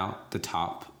carved out the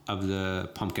top of the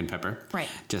pumpkin pepper. Right.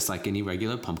 Just like any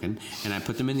regular pumpkin. And I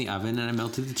put them in the oven and I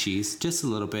melted the cheese just a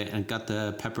little bit and got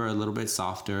the pepper a little bit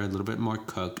softer, a little bit more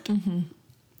cooked.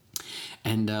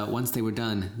 And once they were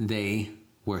done, they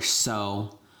were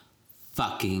so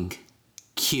fucking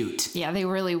cute. Yeah, they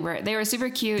really were. They were super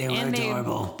cute. They were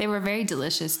adorable. They were very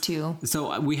delicious too.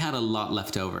 So we had a lot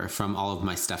left over from all of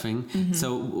my stuffing.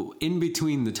 So in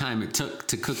between the time it took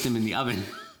to cook them in the oven,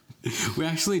 we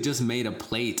actually just made a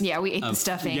plate. Yeah, we ate the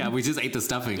stuffing. Yeah, we just ate the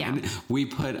stuffing. Yeah. And we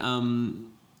put,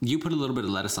 you put a little bit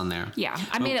of lettuce on there. Yeah,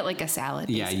 I made it like a salad.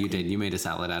 Yeah, you basically. did. You made a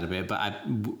salad out of it. But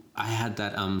I had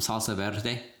that salsa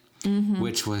verde.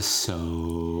 which was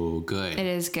so good. It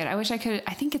is good.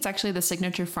 I think it's actually the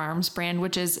Signature Farms brand,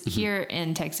 which is here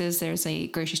in Texas. There's a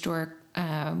grocery store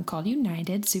called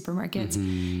United Supermarkets,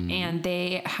 and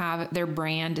they have their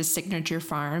brand is Signature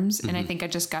Farms. And I think I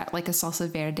just got like a salsa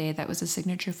verde that was a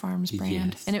Signature Farms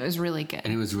brand, and it was really good.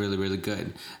 And it was really, really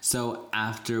good. So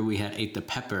after we had ate the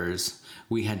peppers,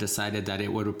 we had decided that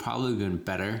it would have probably been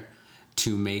better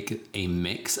to make a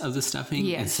mix of the stuffing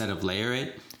instead of layer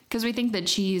it. Because we think the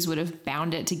cheese would have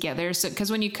bound it together. So, because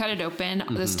when you cut it open,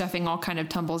 the stuffing all kind of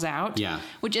tumbles out. Yeah.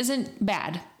 Which isn't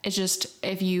bad. It's just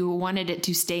if you wanted it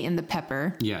to stay in the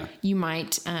pepper, you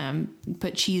might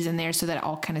put cheese in there so that it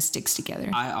all kind of sticks together.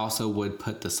 I also would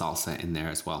put the salsa in there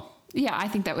as well. Yeah, I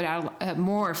think that would add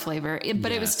more flavor.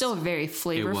 But it was still very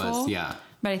flavorful. It was, yeah.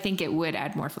 But I think it would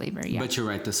add more flavor, yeah. But you're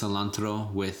right, the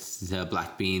cilantro with the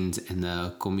black beans and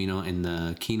the comino and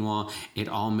the quinoa, it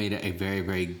all made it a very,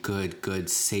 very good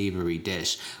savory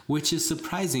dish, which is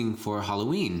surprising for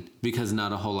Halloween because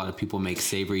not a whole lot of people make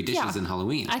savory dishes in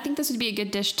Halloween. I think this would be a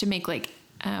good dish to make like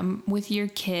with your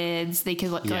kids. They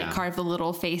could like carve the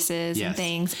little faces and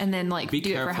things and then like do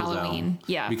it for Halloween.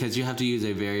 Though, because you have to use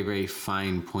a very, very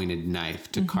fine pointed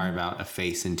knife to carve out a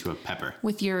face into a pepper.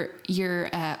 With your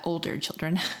older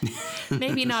children.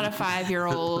 Maybe not a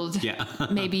 5-year-old.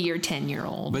 Maybe your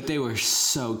 10-year-old. But they were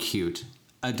so cute.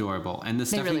 Adorable. And the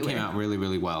stuffing came out really,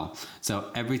 really well.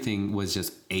 So everything was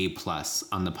just A+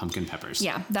 on the pumpkin peppers.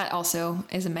 Yeah, that also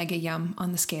is a mega yum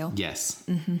on the scale. Yes.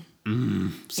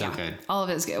 So good. All of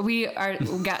it is good. We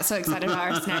got so excited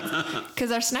about our snacks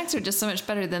because our snacks are just so much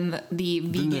better than the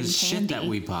vegan candy shit that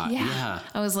we bought. Yeah.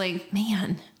 I was like,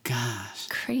 man, gosh,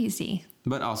 crazy.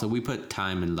 But also we put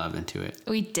time and love into it.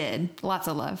 We did. Lots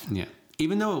of love. Yeah.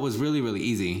 Even though it was really, really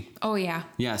easy. Oh yeah.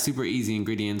 Yeah. Super easy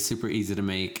ingredients, super easy to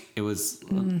make. It was,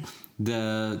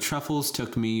 the truffles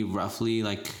took me roughly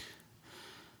like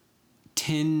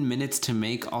 10 minutes to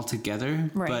make altogether.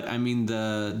 Right. But I mean,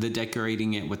 the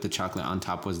decorating it with the chocolate on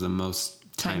top was the most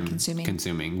time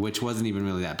consuming, which wasn't even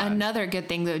really that bad. Another good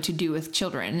thing though to do with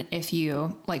children if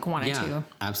you like wanted to.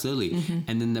 Absolutely.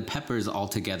 And then the peppers all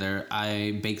together,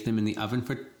 I baked them in the oven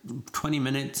for 20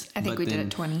 minutes. I think we did it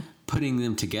 20. Putting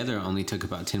them together only took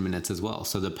about 10 minutes as well.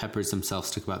 So the peppers themselves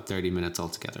took about 30 minutes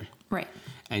altogether. Right.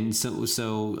 And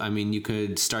so I mean, you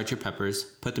could start your peppers,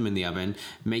 put them in the oven,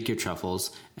 make your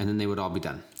truffles, and then they would all be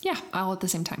done. Yeah, all at the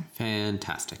same time.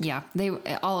 Fantastic. Yeah,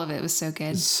 all of it was so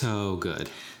good. So good.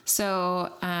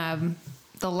 So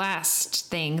the last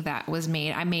thing that was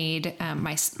made, I made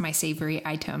my savory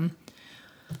item.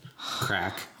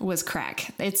 Crack. Was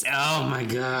crack. It's oh my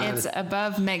god. It's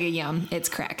above mega yum. It's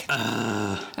crack.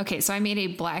 Okay, so I made a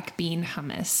black bean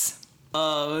hummus.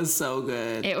 Oh, it was so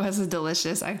good. It was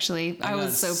delicious, actually. I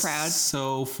was so proud.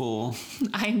 So full.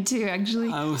 I am too, actually.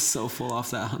 I was so full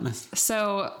off that hummus.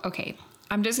 So, okay.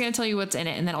 I'm just going to tell you what's in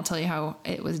it, and then I'll tell you how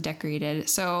it was decorated.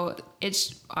 So,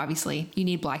 it's obviously, you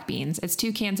need black beans. It's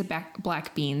 2 cans of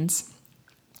black beans.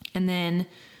 And then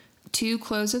 2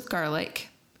 cloves of garlic.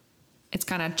 It's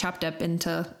kind of chopped up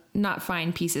into not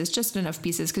fine pieces, just enough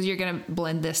pieces, because you're going to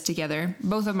blend this together.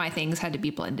 Both of my things had to be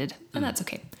blended, and that's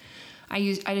okay.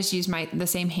 I just used the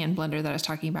same hand blender that I was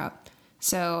talking about.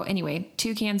 So anyway,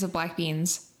 2 cans of black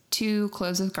beans, 2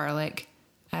 cloves of garlic,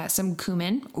 some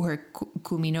cumin or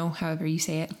cumino, however you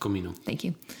say it. Cumino. Thank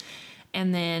you.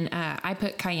 And then I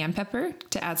put cayenne pepper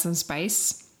to add some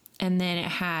spice. And then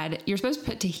you're supposed to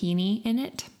put tahini in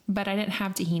it, but I didn't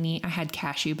have tahini. I had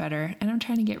cashew butter, and I'm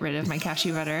trying to get rid of my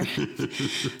cashew butter.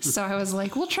 So I was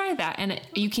like, we'll try that. And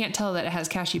you can't tell that it has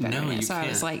cashew butter in it. So I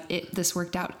was like, this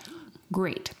worked out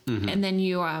great. And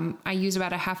then I use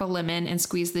about a half a lemon and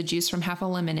squeeze the juice from half a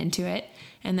lemon into it.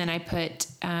 And then I put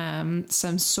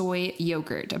some soy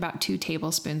yogurt, about 2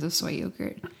 tablespoons of soy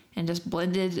yogurt, and just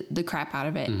blended the crap out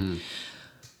of it.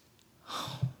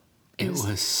 It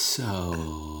was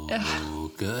so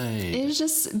good. It was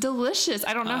just delicious.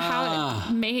 I don't know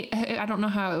I don't know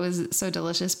how it was so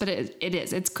delicious, but it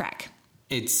is. It's crack.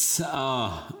 It's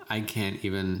I can't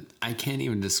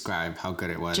even describe how good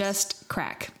it was. Just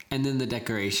crack. And then the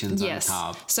decorations on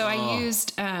top. So I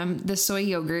used the soy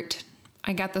yogurt.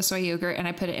 I got the soy yogurt and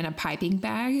I put it in a piping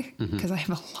bag because I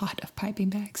have a lot of piping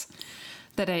bags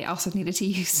that I also needed to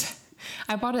use.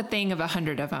 I bought a thing of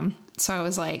 100 of them. So I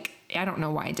was like, I don't know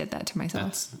why I did that to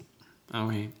myself. All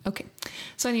right. Okay.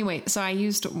 So anyway, so I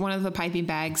used one of the piping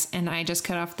bags and I just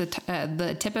cut off the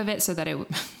tip of it so that it would...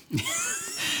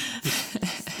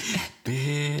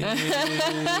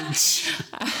 Bitch.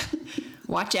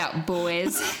 Watch out,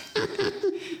 boys.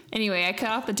 Anyway, I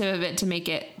cut off the tip of it to make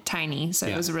it tiny, so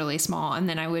it was really small. And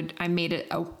then I made it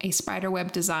a spider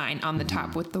web design on the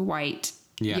top with the white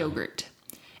yogurt.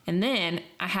 And then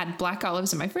I had black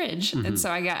olives in my fridge. And so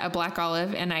I got a black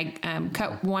olive and I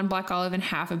cut one black olive in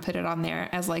half and put it on there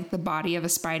as like the body of a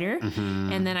spider.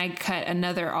 And then I cut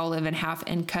another olive in half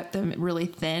and cut them really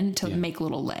thin to make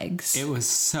little legs. It was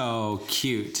so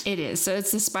cute. It is. So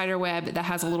it's the spider web that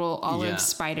has a little olive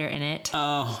spider in it.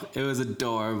 Oh, it was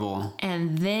adorable.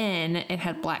 And then it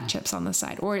had black chips on the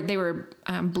side, or they were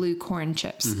blue corn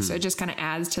chips. So it just kind of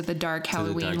adds to the dark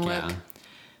Halloween look. Yeah.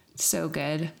 So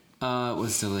good. It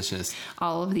was delicious.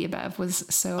 All of the above was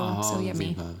so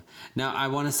yummy. Now, I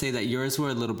want to say that yours were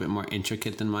a little bit more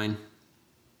intricate than mine.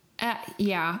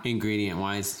 Yeah.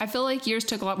 Ingredient-wise. I feel like yours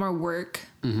took a lot more work,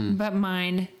 but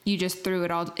mine, you just threw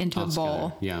it all into a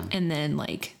bowl. Yeah. And then,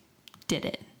 like, did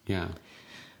it. Yeah.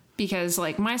 Because,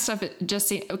 like, my stuff,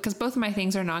 because both of my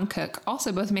things are non-cook.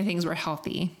 Also, both of my things were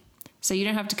healthy. So you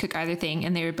don't have to cook either thing,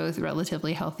 and they were both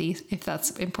relatively healthy, if that's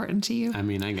important to you. I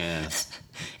mean, I guess.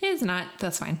 It's not.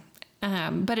 That's fine.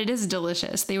 But it is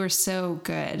delicious. They were so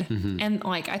good. And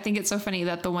like, I think it's so funny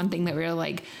that the one thing that we were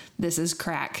like, this is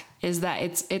crack, is that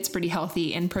it's pretty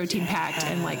healthy and protein packed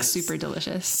and like super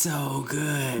delicious. So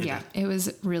good. Yeah. It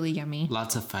was really yummy.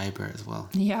 Lots of fiber as well.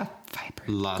 Yeah. Fiber.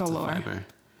 Lots of fiber.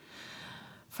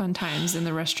 Fun times in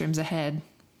the restrooms ahead.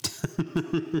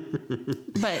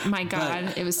 But my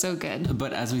God, it was so good.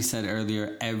 But as we said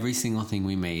earlier, every single thing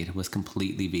we made was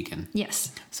completely vegan.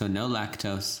 Yes. So no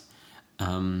lactose,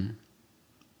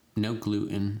 no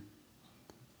gluten,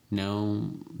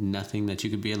 nothing that you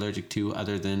could be allergic to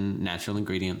other than natural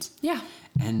ingredients. Yeah.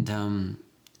 And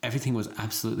everything was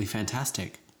absolutely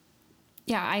fantastic.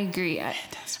 Yeah, I agree.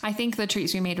 I think the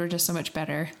treats we made were just so much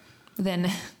better than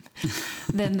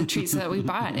the treats that we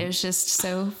bought. It was just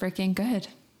so freaking good.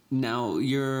 Now,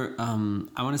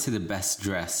 I want to say the best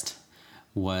dressed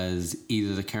was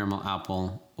either the caramel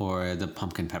apple or the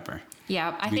pumpkin pepper.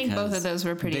 Yeah, I think both of those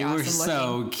were pretty awesome looking. They were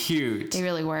so cute. They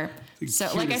really were. So,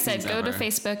 like I said, go to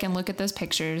Facebook and look at those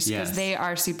pictures because they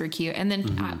are super cute. And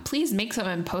then please make some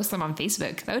and post them on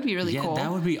Facebook. That would be really cool. Yeah,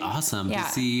 that would be awesome to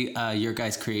see your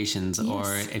guys' creations. Yes.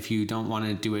 Or if you don't want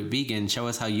to do it vegan, show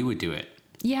us how you would do it.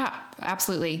 Yeah,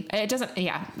 absolutely. It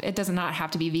does not have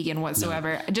to be vegan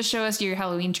whatsoever. No. Just show us your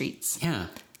Halloween treats. Yeah.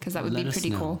 Because that would be pretty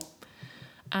cool.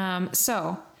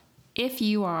 So, if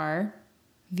you are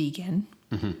vegan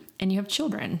and you have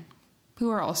children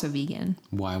who are also vegan.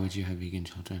 Why would you have vegan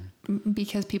children?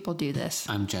 Because people do this.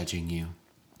 I'm judging you.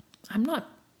 I'm not.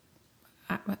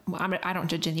 I don't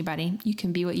judge anybody. You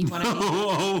can be what you want to be.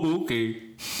 Oh, okay.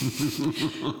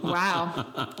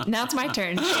 Wow. Now it's my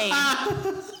turn.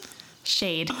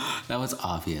 Shade. That was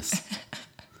obvious.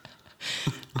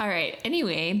 All right.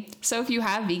 Anyway, so if you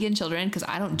have vegan children, because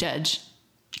I don't judge,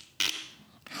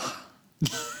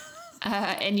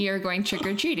 and you're going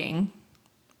trick-or-treating,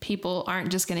 people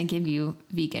aren't just going to give you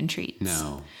vegan treats.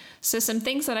 No. So some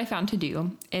things that I found to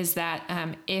do is that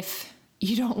if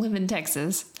you don't live in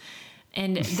Texas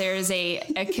and there's a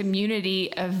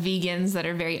community of vegans that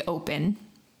are very open,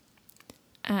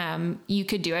 you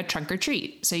could do a trunk or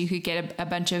treat. So you could get a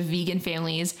bunch of vegan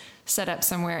families set up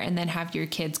somewhere and then have your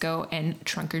kids go and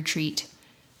trunk or treat.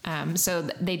 So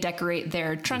they decorate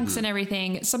their trunks and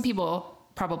everything. Some people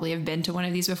probably have been to one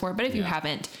of these before, but if you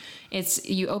haven't,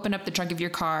 you open up the trunk of your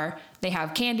car, they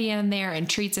have candy in there and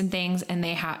treats and things, and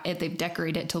they've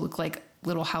decorated it to look like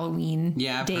little Halloween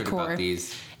I've decor. heard about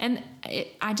these. And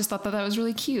I just thought that was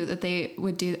really cute that they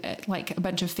would do like a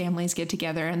bunch of families get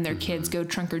together and their kids go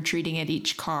trunk or treating at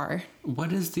each car.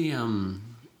 What is the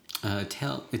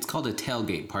it's called a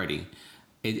tailgate party.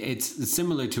 It's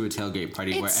similar to a tailgate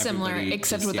party. It's similar,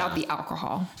 except without the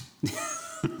alcohol.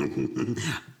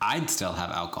 I'd still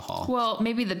have alcohol. Well,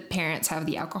 maybe the parents have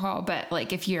the alcohol, but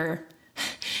like if you're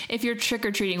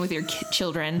trick-or-treating with your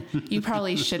children, you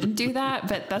probably shouldn't do that,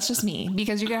 but that's just me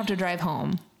because you're gonna have to drive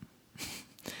home.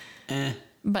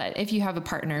 But if you have a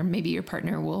partner, maybe your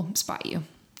partner will spot you.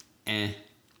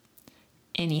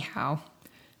 Anyhow.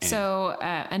 So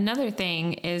another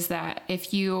thing is that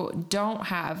if you don't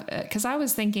have, because I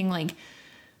was thinking like,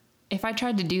 if I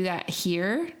tried to do that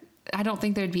here, I don't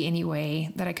think there'd be any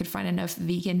way that I could find enough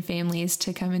vegan families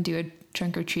to come and do a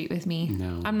trunk or treat with me.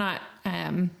 No. I'm not,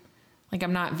 I'm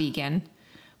not vegan,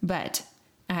 but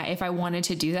if I wanted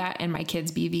to do that and my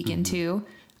kids be vegan too,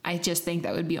 I just think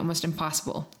that would be almost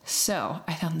impossible. So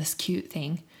I found this cute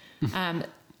thing. On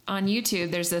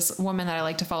YouTube, there's this woman that I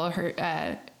like to follow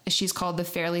her. She's called the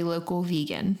Fairly Local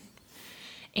Vegan.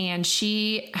 And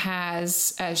she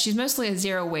has, she's mostly a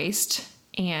zero waste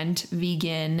and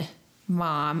vegan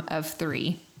mom of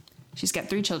 3. She's got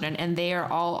 3 children and they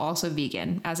are all also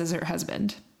vegan, as is her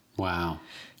husband. Wow.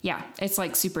 Yeah, it's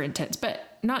like super intense,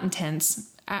 but not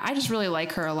intense. I just really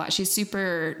like her a lot. She's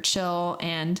super chill,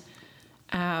 and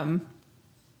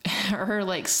her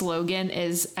like slogan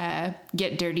is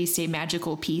 "Get dirty, stay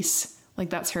magical, peace." Like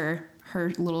that's her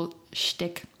little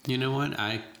shtick. You know what?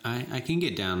 I can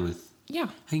get down with. Yeah,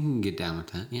 I can get down with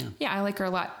that. Yeah. Yeah, I like her a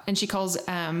lot, and she calls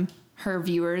her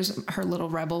viewers her little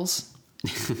rebels.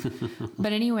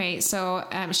 But anyway, so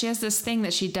she has this thing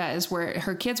that she does where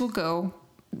her kids will go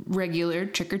regular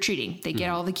trick-or-treating. They get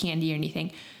all the candy or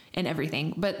anything and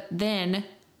everything. But then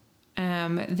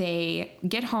they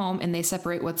get home and they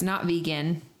separate what's not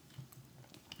vegan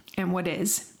and what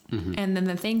is. And then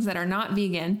the things that are not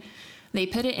vegan, they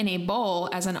put it in a bowl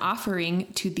as an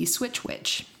offering to the Switch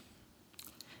Witch.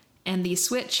 And the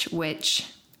Switch Witch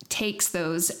takes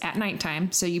those at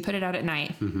nighttime. So you put it out at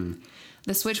night.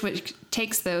 The Switch Witch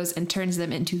takes those and turns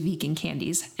them into vegan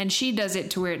candies. And she does it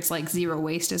to where it's like zero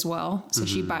waste as well. So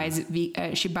she buys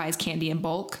candy in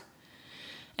bulk.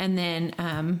 And then,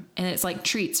 and it's like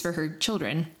treats for her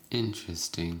children.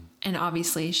 Interesting. And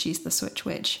obviously she's the Switch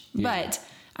Witch. Yeah. But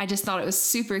I just thought it was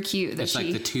super cute that It's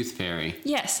like the Tooth Fairy.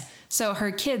 Yes. So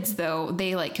her kids, though,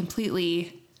 they like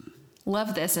completely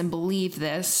love this and believe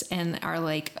this and are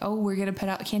like, oh, we're going to put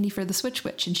out candy for the Switch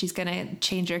Witch and she's going to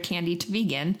change our candy to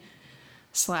vegan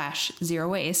 / zero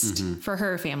waste for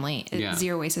her family.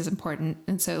 Zero waste is important.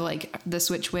 And so like the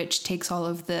Switch Witch takes all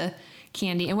of the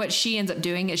candy, and what she ends up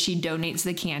doing is she donates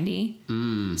the candy.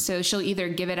 So she'll either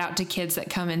give it out to kids that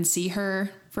come and see her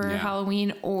for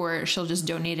Halloween, or she'll just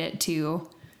donate it to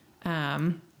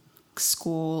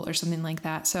school or something like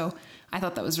that. So I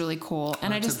thought that was really cool.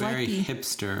 And I just like very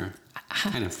hipster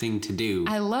kind of thing to do.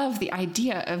 I love the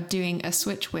idea of doing a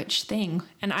Switch Witch thing,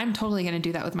 and I'm totally going to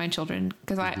do that with my children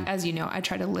because as you know, I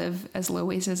try to live as low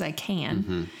waste as I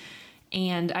can.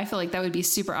 And I feel like that would be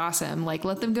super awesome. Like,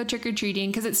 let them go trick-or-treating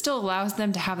because it still allows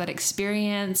them to have that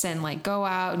experience and like go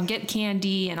out and get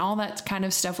candy and all that kind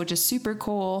of stuff, which is super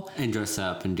cool. And dress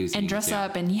up and do things. And dress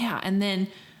up and and then,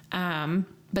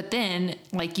 but then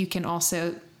like you can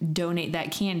also donate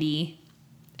that candy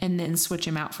and then switch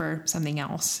them out for something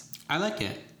else. I like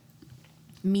it.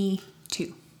 Me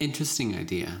too. Interesting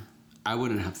idea. I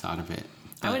wouldn't have thought of it.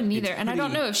 I wouldn't either. And I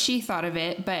don't know if she thought of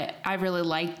it, but I really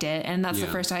liked it. And that's the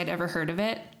first I had ever heard of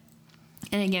it.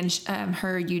 And again,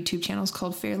 her YouTube channel is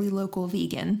called Fairly Local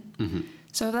Vegan.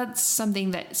 So if that's something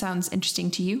that sounds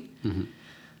interesting to you,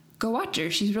 go watch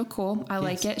her. She's real cool. I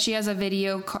like it. She has a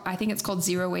video, I think it's called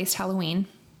Zero Waste Halloween.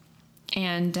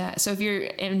 And so if you're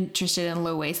interested in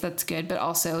low waste, that's good. But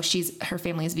also her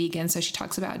family is vegan. So she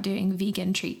talks about doing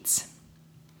vegan treats.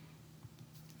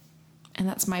 And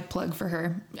that's my plug for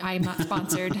her. I'm not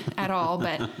sponsored at all,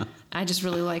 but I just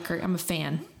really like her. I'm a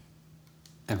fan.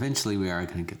 Eventually we are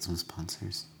going to get some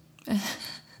sponsors.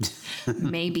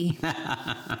 Maybe.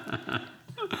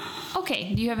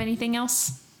 Okay. Do you have anything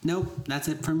else? Nope. That's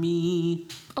it for me.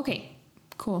 Okay.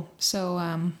 Cool.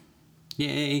 So,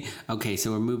 Yay. Okay.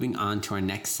 So we're moving on to our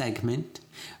next segment.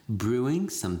 Brewing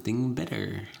something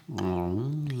bitter.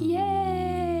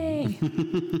 Yay.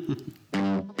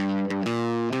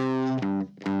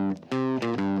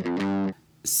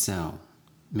 So,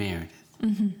 Meredith,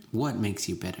 what makes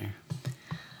you bitter?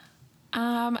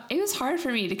 It was hard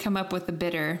for me to come up with a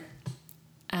bitter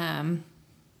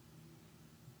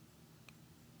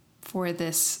for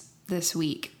this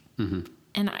week.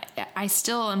 And I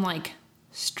still am like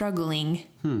struggling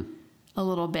a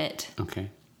little bit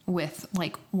with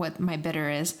like what my bitter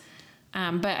is.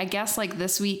 But I guess like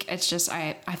this week, it's just,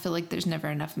 I feel like there's never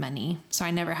enough money. So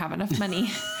I never have enough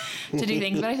money to do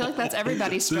things. But I feel like that's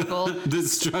everybody's struggle. The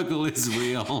struggle is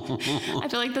real. I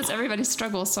feel like that's everybody's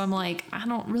struggle. So I'm like, I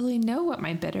don't really know what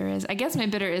my bitter is. I guess my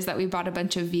bitter is that we bought a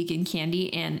bunch of vegan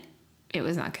candy and it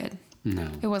was not good. No.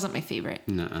 It wasn't my favorite.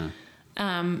 Nuh-uh.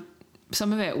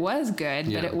 Some of it was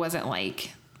good, but it wasn't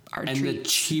like our treat. The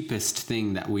cheapest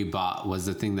thing that we bought was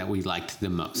the thing that we liked the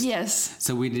most. Yes.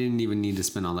 So we didn't even need to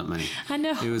spend all that money. I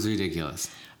know. It was ridiculous.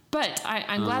 But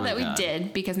I'm glad that we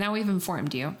did, because now we've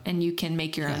informed you and you can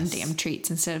make your own damn treats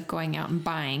instead of going out and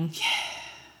buying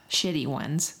shitty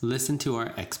ones. Listen to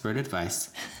our expert advice.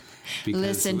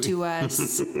 Listen to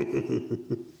us.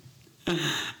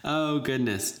 Oh,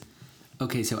 goodness.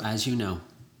 Okay, so as you know,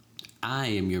 I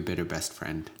am your bitter best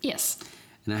friend. Yes.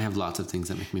 And I have lots of things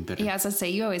that make me bitter. Yeah, as I say,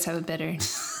 you always have a bitter.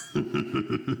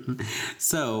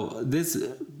 So this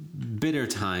bitter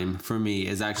time for me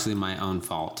is actually my own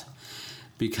fault,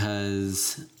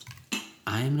 because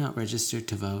I am not registered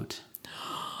to vote.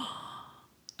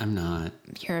 I'm not.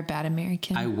 You're a bad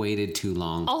American. I waited too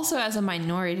long. Also, as a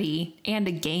minority and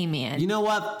a gay man. You know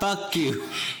what? Fuck you.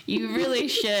 You really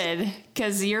should,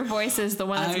 because your voice is the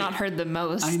one that's not heard the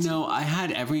most. I know. I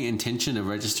had every intention of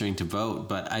registering to vote,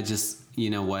 but I just,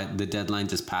 you know what? The deadline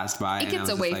just passed by. It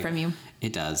gets away from you.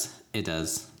 It does. It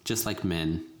does. Just like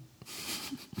men.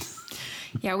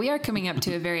 Yeah, we are coming up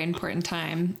to a very important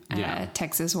time,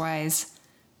 Texas-wise,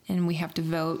 and we have to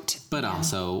vote. But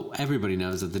also, everybody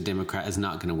knows that the Democrat is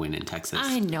not going to win in Texas.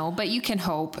 I know, but you can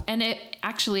hope. And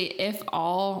if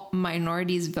all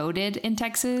minorities voted in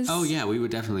Texas... Oh, yeah, we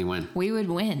would definitely win. We would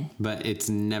win. But it's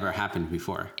never happened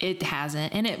before. It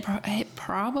hasn't, and it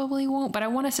probably won't, but I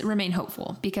want to remain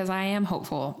hopeful, because I am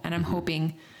hopeful, and I'm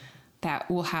hoping that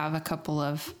we'll have a couple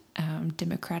of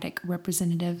Democratic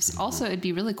representatives. Also, it'd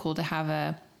be really cool to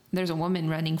have there's a woman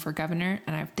running for governor,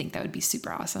 and I think that would be super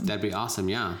awesome. That'd be awesome,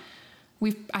 yeah.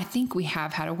 I think we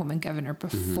have had a woman governor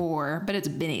before, but it's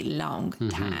been a long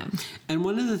time. And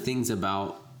one of the things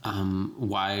about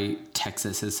why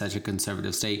Texas is such a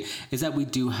conservative state is that we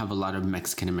do have a lot of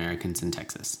Mexican Americans in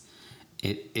Texas.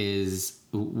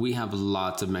 We have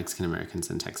lots of Mexican Americans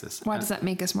in Texas. Why does that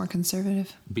make us more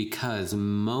conservative? Because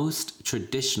most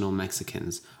traditional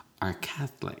Mexicans are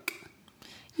Catholic.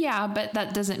 Yeah, but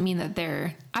that doesn't mean that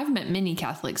I've met many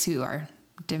Catholics who are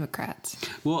Democrats.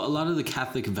 Well, a lot of the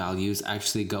Catholic values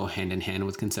actually go hand in hand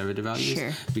with conservative values.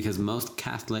 Sure. Because most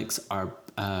Catholics are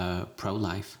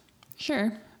pro-life.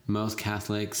 Sure. Most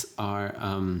Catholics are...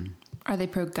 Are they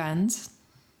pro-guns?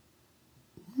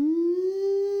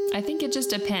 I think it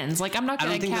just depends. Like, I'm not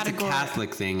going to categorize... I don't think that's a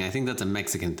Catholic thing. I think that's a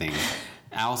Mexican thing.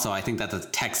 Also, I think that's a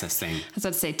Texas thing. I was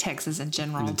about to say Texas in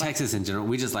general. Texas in general,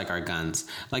 we just like our guns.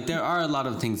 Like, there are a lot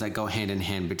of things that go hand in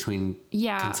hand between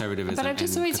conservatism but I've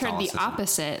just always heard the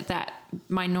opposite, that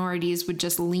minorities would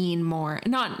just lean more,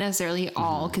 not necessarily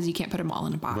all, because you can't put them all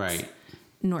in a box. Right.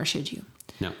 Nor should you.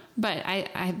 No. But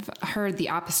I've heard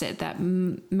the opposite, that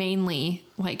mainly,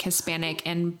 like, Hispanic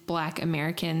and Black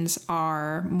Americans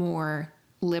are more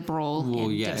liberal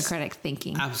and democratic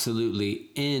thinking. Absolutely.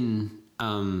 In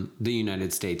the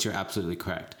United States, you're absolutely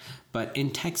correct. But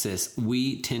in Texas,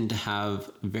 we tend to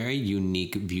have very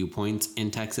unique viewpoints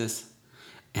in Texas.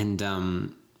 And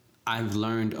I've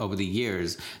learned over the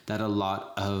years that a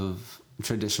lot of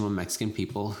traditional Mexican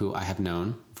people who I have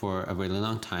known for a really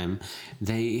long time,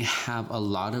 they have a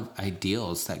lot of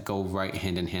ideals that go right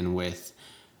hand in hand with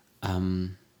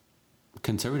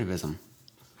conservatism.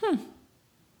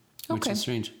 Which is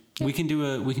strange. Yeah. We can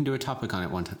do a topic on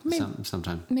it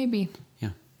sometime. Maybe. Yeah.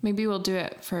 Maybe we'll do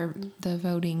it for the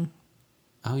voting.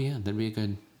 Oh yeah, that'd be a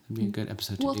good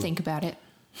episode to do. We'll think about it.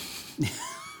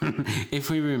 If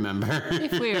we remember.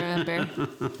 If we remember.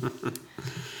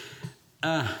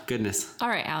 Goodness. All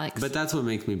right, Alex. But that's what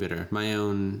makes me bitter. My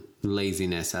own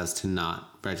laziness as to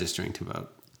not registering to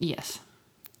vote. Yes.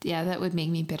 Yeah, that would make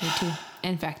me bitter too.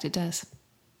 In fact, it does.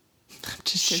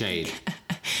 Just shade.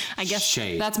 I guess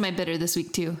that's my bitter this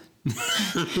week too.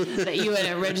 That you would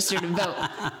have registered to vote.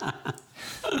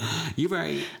 You're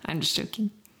right. I'm just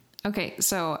joking. Okay,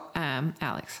 so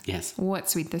Alex. Yes.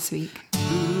 What's sweet this week?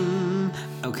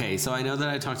 Okay, so I know that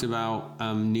I talked about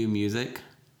new music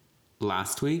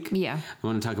last week. Yeah. I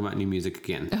want to talk about new music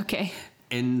again. Okay.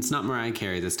 And it's not Mariah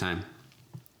Carey this time.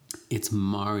 It's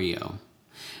Mario.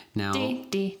 Now.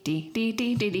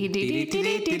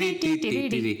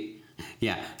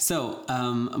 Yeah. So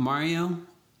Mario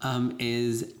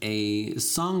is a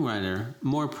songwriter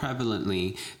more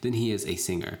prevalently than he is a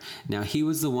singer. Now, he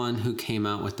was the one who came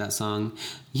out with that song,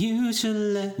 "You should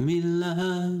let me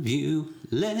love you,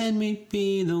 let me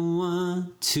be the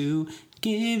one to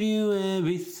give you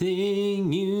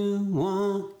everything you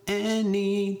want and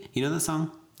need." You know that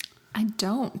song? I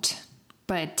don't,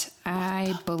 but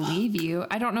I believe you.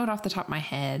 I don't know it off the top of my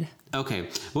head. Okay.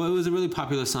 Well, it was a really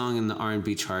popular song in the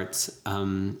R&B charts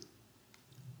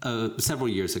several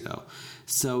years ago.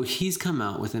 So he's come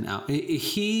out with an album.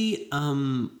 He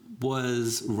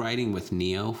was writing with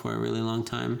Neo for a really long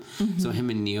time. Mm-hmm. So him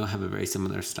and Neo have a very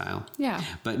similar style. Yeah.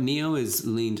 But Neo is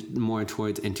leaned more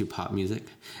towards into pop music,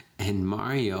 and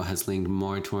Mario has leaned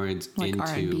more towards like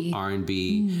into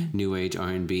R&B, new age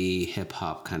R&B, hip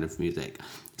hop kind of music.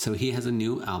 So he has a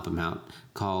new album out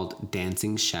called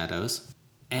Dancing Shadows,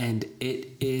 and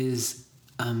it is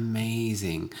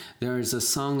amazing. There is a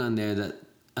song on there that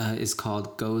is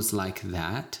called Goes Like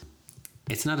That.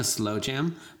 It's not a slow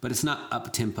jam, but it's not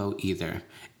up-tempo either.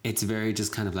 It's very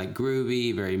just kind of like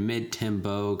groovy, very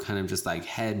mid-tempo, kind of just like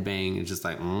headbang. It's just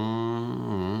like...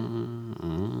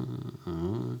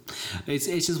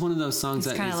 It's just one of those songs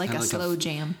it's that... Kind of like a slow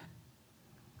jam.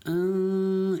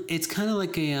 It's kind of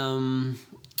like a...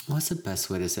 what's the best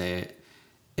way to say it?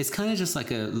 It's kind of just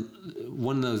like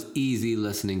one of those easy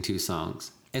listening to songs.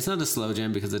 It's not a slow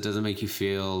jam because it doesn't make you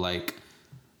feel like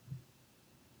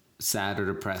sad or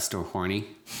depressed or horny,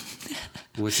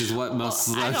 which is what most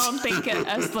slow I don't think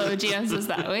a slow jams is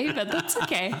that way, but that's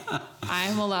okay.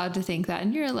 I'm allowed to think that,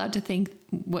 and you're allowed to think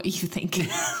what you think.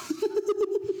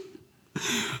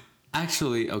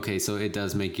 Actually, okay, so it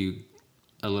does make you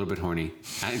a little bit horny.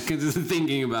 Because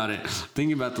thinking about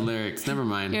the lyrics. Never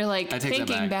mind. You're like, I take that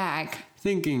thinking back.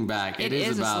 Thinking back, it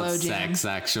is about sex,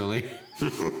 actually.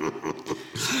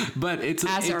 But it's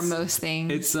most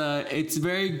things. It's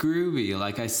very groovy.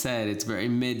 Like I said, it's very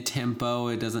mid-tempo.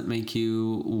 It doesn't make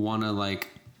you want to like.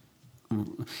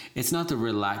 It's not the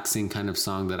relaxing kind of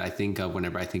song that I think of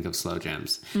whenever I think of slow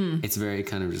jams. It's very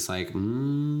kind of just like,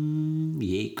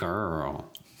 yeah,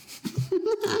 girl.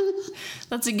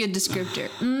 That's a good descriptor.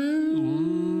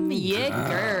 Yeah,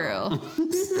 girl.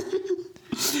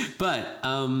 But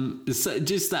so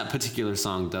just that particular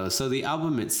song, though. So the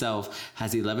album itself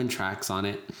has 11 tracks on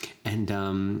it, and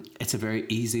it's a very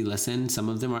easy listen. Some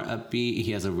of them are upbeat.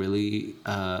 He has a really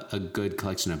a good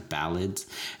collection of ballads,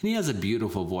 and he has a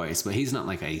beautiful voice, but he's not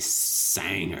like a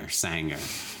sanger.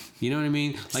 You know what I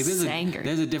mean? Like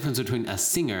there's a difference between a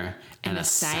singer and a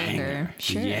sanger.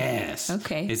 Sure. Yes.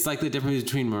 Okay. It's like the difference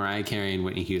between Mariah Carey and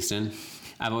Whitney Houston.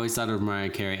 I've always thought of Mariah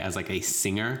Carey as like a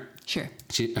singer. Sure.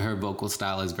 Her vocal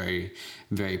style is very,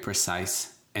 very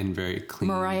precise and very clean.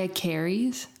 Mariah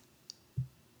Carey's?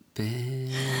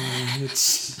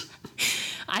 Bitch.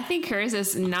 I think hers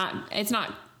is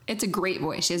it's a great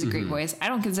voice. She has a great voice. I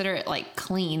don't consider it like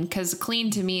clean, because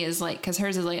clean to me is like, because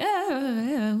hers is like,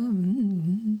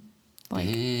 like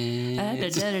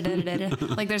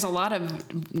there's a lot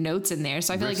of notes in there.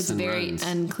 So I feel like it's very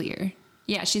unclear.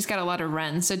 Yeah, she's got a lot of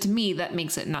runs. So to me, that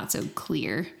makes it not so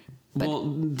clear. But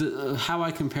well, how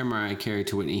I compare Mariah Carey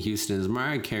to Whitney Houston is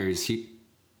Mariah Carey's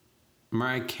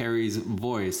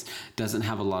voice doesn't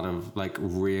have a lot of like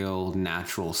real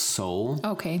natural soul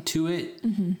to it.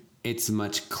 Mm-hmm. It's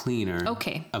much cleaner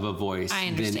of a voice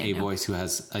than a voice who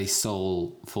has a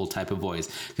soulful type of voice.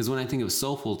 Because when I think of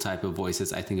soulful type of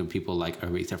voices, I think of people like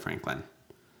Aretha Franklin.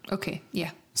 Okay,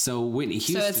 yeah. So Whitney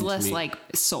Houston, so it's less like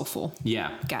soulful.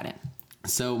 Yeah. Got it.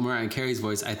 So Mariah Carey's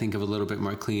voice, I think of a little bit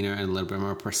more cleaner and a little bit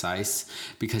more precise,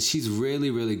 because she's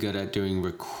really, really good at doing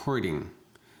recording.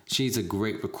 She's a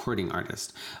great recording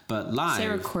artist. But live... Say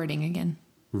recording again.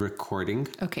 Recording.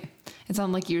 Okay. It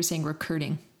sounded like you were saying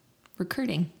recording.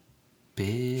 Recording.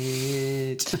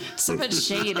 Bitch. So much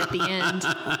shade at the end.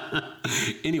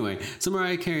 Anyway, so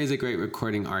Mariah Carey is a great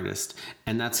recording artist,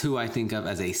 and that's who I think of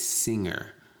as a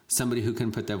singer. Somebody who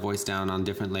can put their voice down on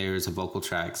different layers of vocal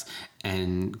tracks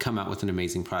and come out with an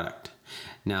amazing product.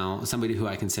 Now, somebody who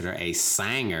I consider a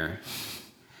sanger,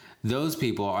 those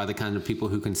people are the kind of people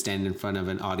who can stand in front of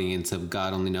an audience of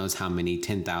God only knows how many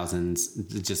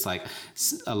 10,000s, just like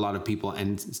a lot of people,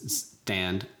 and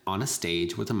stand on a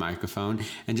stage with a microphone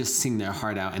and just sing their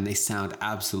heart out, and they sound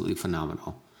absolutely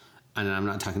phenomenal. And I'm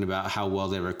not talking about how well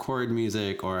they record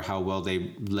music or how well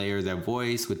they layer their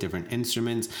voice with different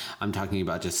instruments. I'm talking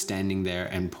about just standing there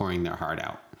and pouring their heart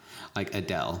out, like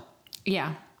Adele.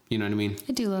 Yeah. You know what I mean?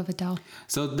 I do love Adele.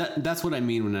 So that's what I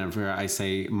mean whenever I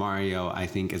say Mario, I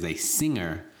think, is a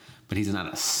singer, but he's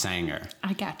not a sanger.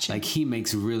 I gotcha. Like, he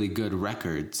makes really good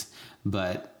records,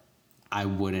 but I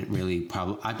wouldn't really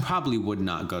I probably would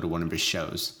not go to one of his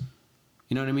shows.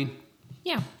 You know what I mean?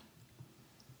 Yeah.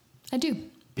 I do.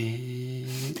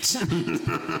 Bitch.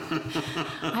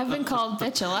 I've been called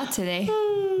bitch a lot today.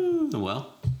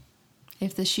 Well,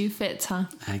 if the shoe fits, huh?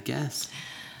 I guess.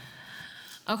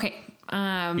 Okay.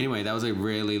 Anyway, that was a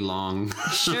really long...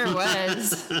 Sure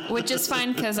was. Which is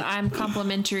fine because I'm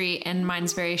complimentary and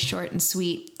mine's very short and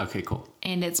sweet. Okay, cool.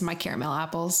 And it's my caramel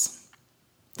apples.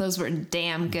 Those were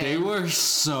damn good. They were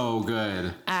so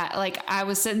good. Like, I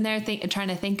was sitting there trying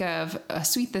to think of a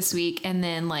sweet this week, and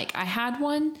then like I had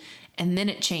one, and then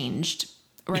it changed.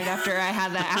 Right after I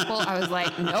had that apple, I was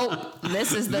like, nope,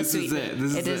 this is the sweet.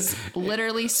 It is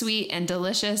literally sweet and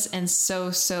delicious and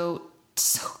so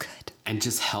good. And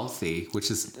just healthy, which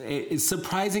is, it's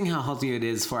surprising how healthy it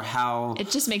is for how...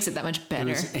 It just makes it that much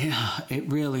better.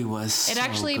 It really was It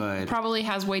actually probably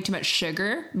has way too much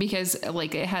sugar because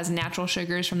like it has natural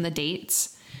sugars from the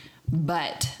dates.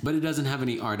 But it doesn't have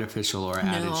any artificial or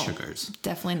added sugars.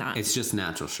 Definitely not. It's just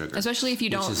natural sugar. Especially if you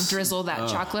don't drizzle that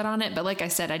chocolate on it. But like I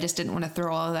said, I just didn't want to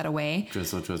throw all of that away.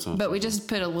 Drizzle. But we just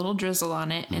put a little drizzle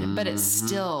on it. But it's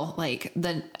still like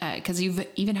because you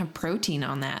even have protein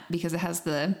on that because it has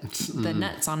the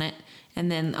nuts on it.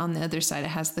 And then on the other side,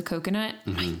 it has the coconut.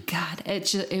 My God,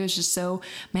 it was just so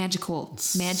magical.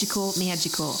 Magical.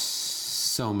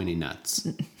 So many nuts.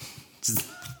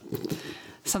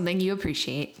 Something you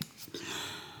appreciate.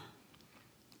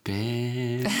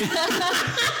 Bed.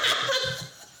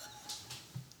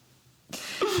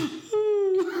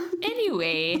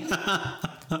 Anyway,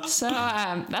 so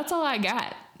that's all I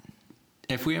got.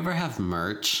 If we ever have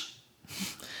merch,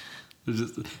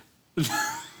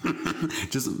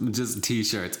 just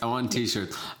t-shirts. I want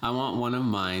t-shirts. I want one of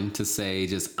mine to say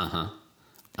just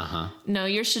No,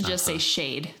 yours should just say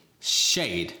shade.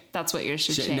 Shade. That's what yours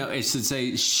should say. No, it should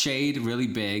say shade really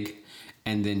big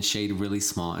and then shade really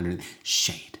small underneath.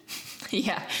 Shade.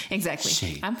 Yeah, exactly.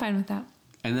 Shade. I'm fine with that.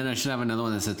 And then I should have another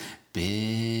one that says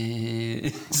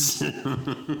bitch.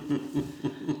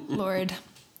 Lord.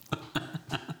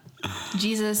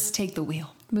 Jesus, take the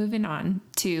wheel. Moving on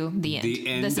to the end. The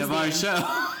end of our show.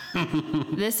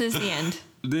 This is the end.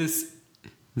 This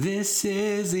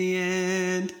is the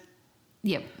end.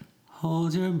 Yep.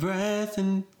 Hold your breath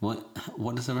and what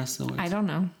is the rest of the words? I don't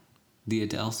know. The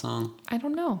Adele song? I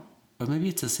don't know. Or maybe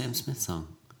it's a Sam Smith song.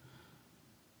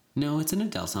 No, it's an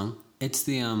Adele song. It's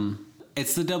the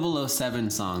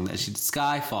 007 song that she did.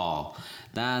 Skyfall.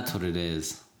 That's what it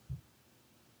is.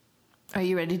 Are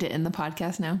you ready to end the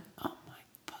podcast now? Oh my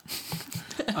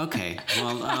fuck. Okay.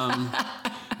 Well,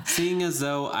 seeing as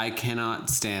though I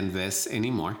cannot stand this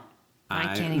anymore.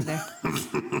 I can't either.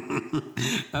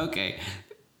 Okay.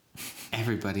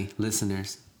 Everybody,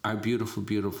 listeners, our beautiful,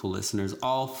 beautiful listeners,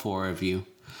 all 4 of you.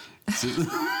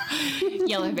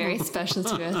 Y'all are very special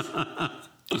to us.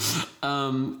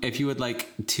 If you would like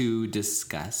to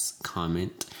discuss,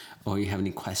 comment, or you have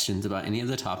any questions about any of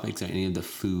the topics or any of the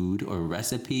food or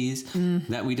recipes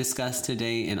that we discussed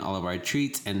today in all of our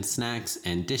treats and snacks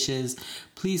and dishes,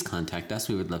 please contact us.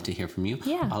 We would love to hear from you.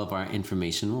 Yeah. All of our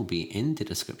information will be in the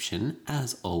description,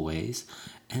 as always.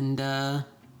 And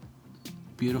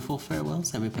beautiful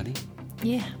farewells, everybody.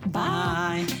 Yeah.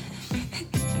 Bye. Bye.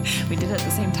 We did it at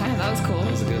the same time. That was cool.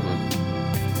 That was a good one.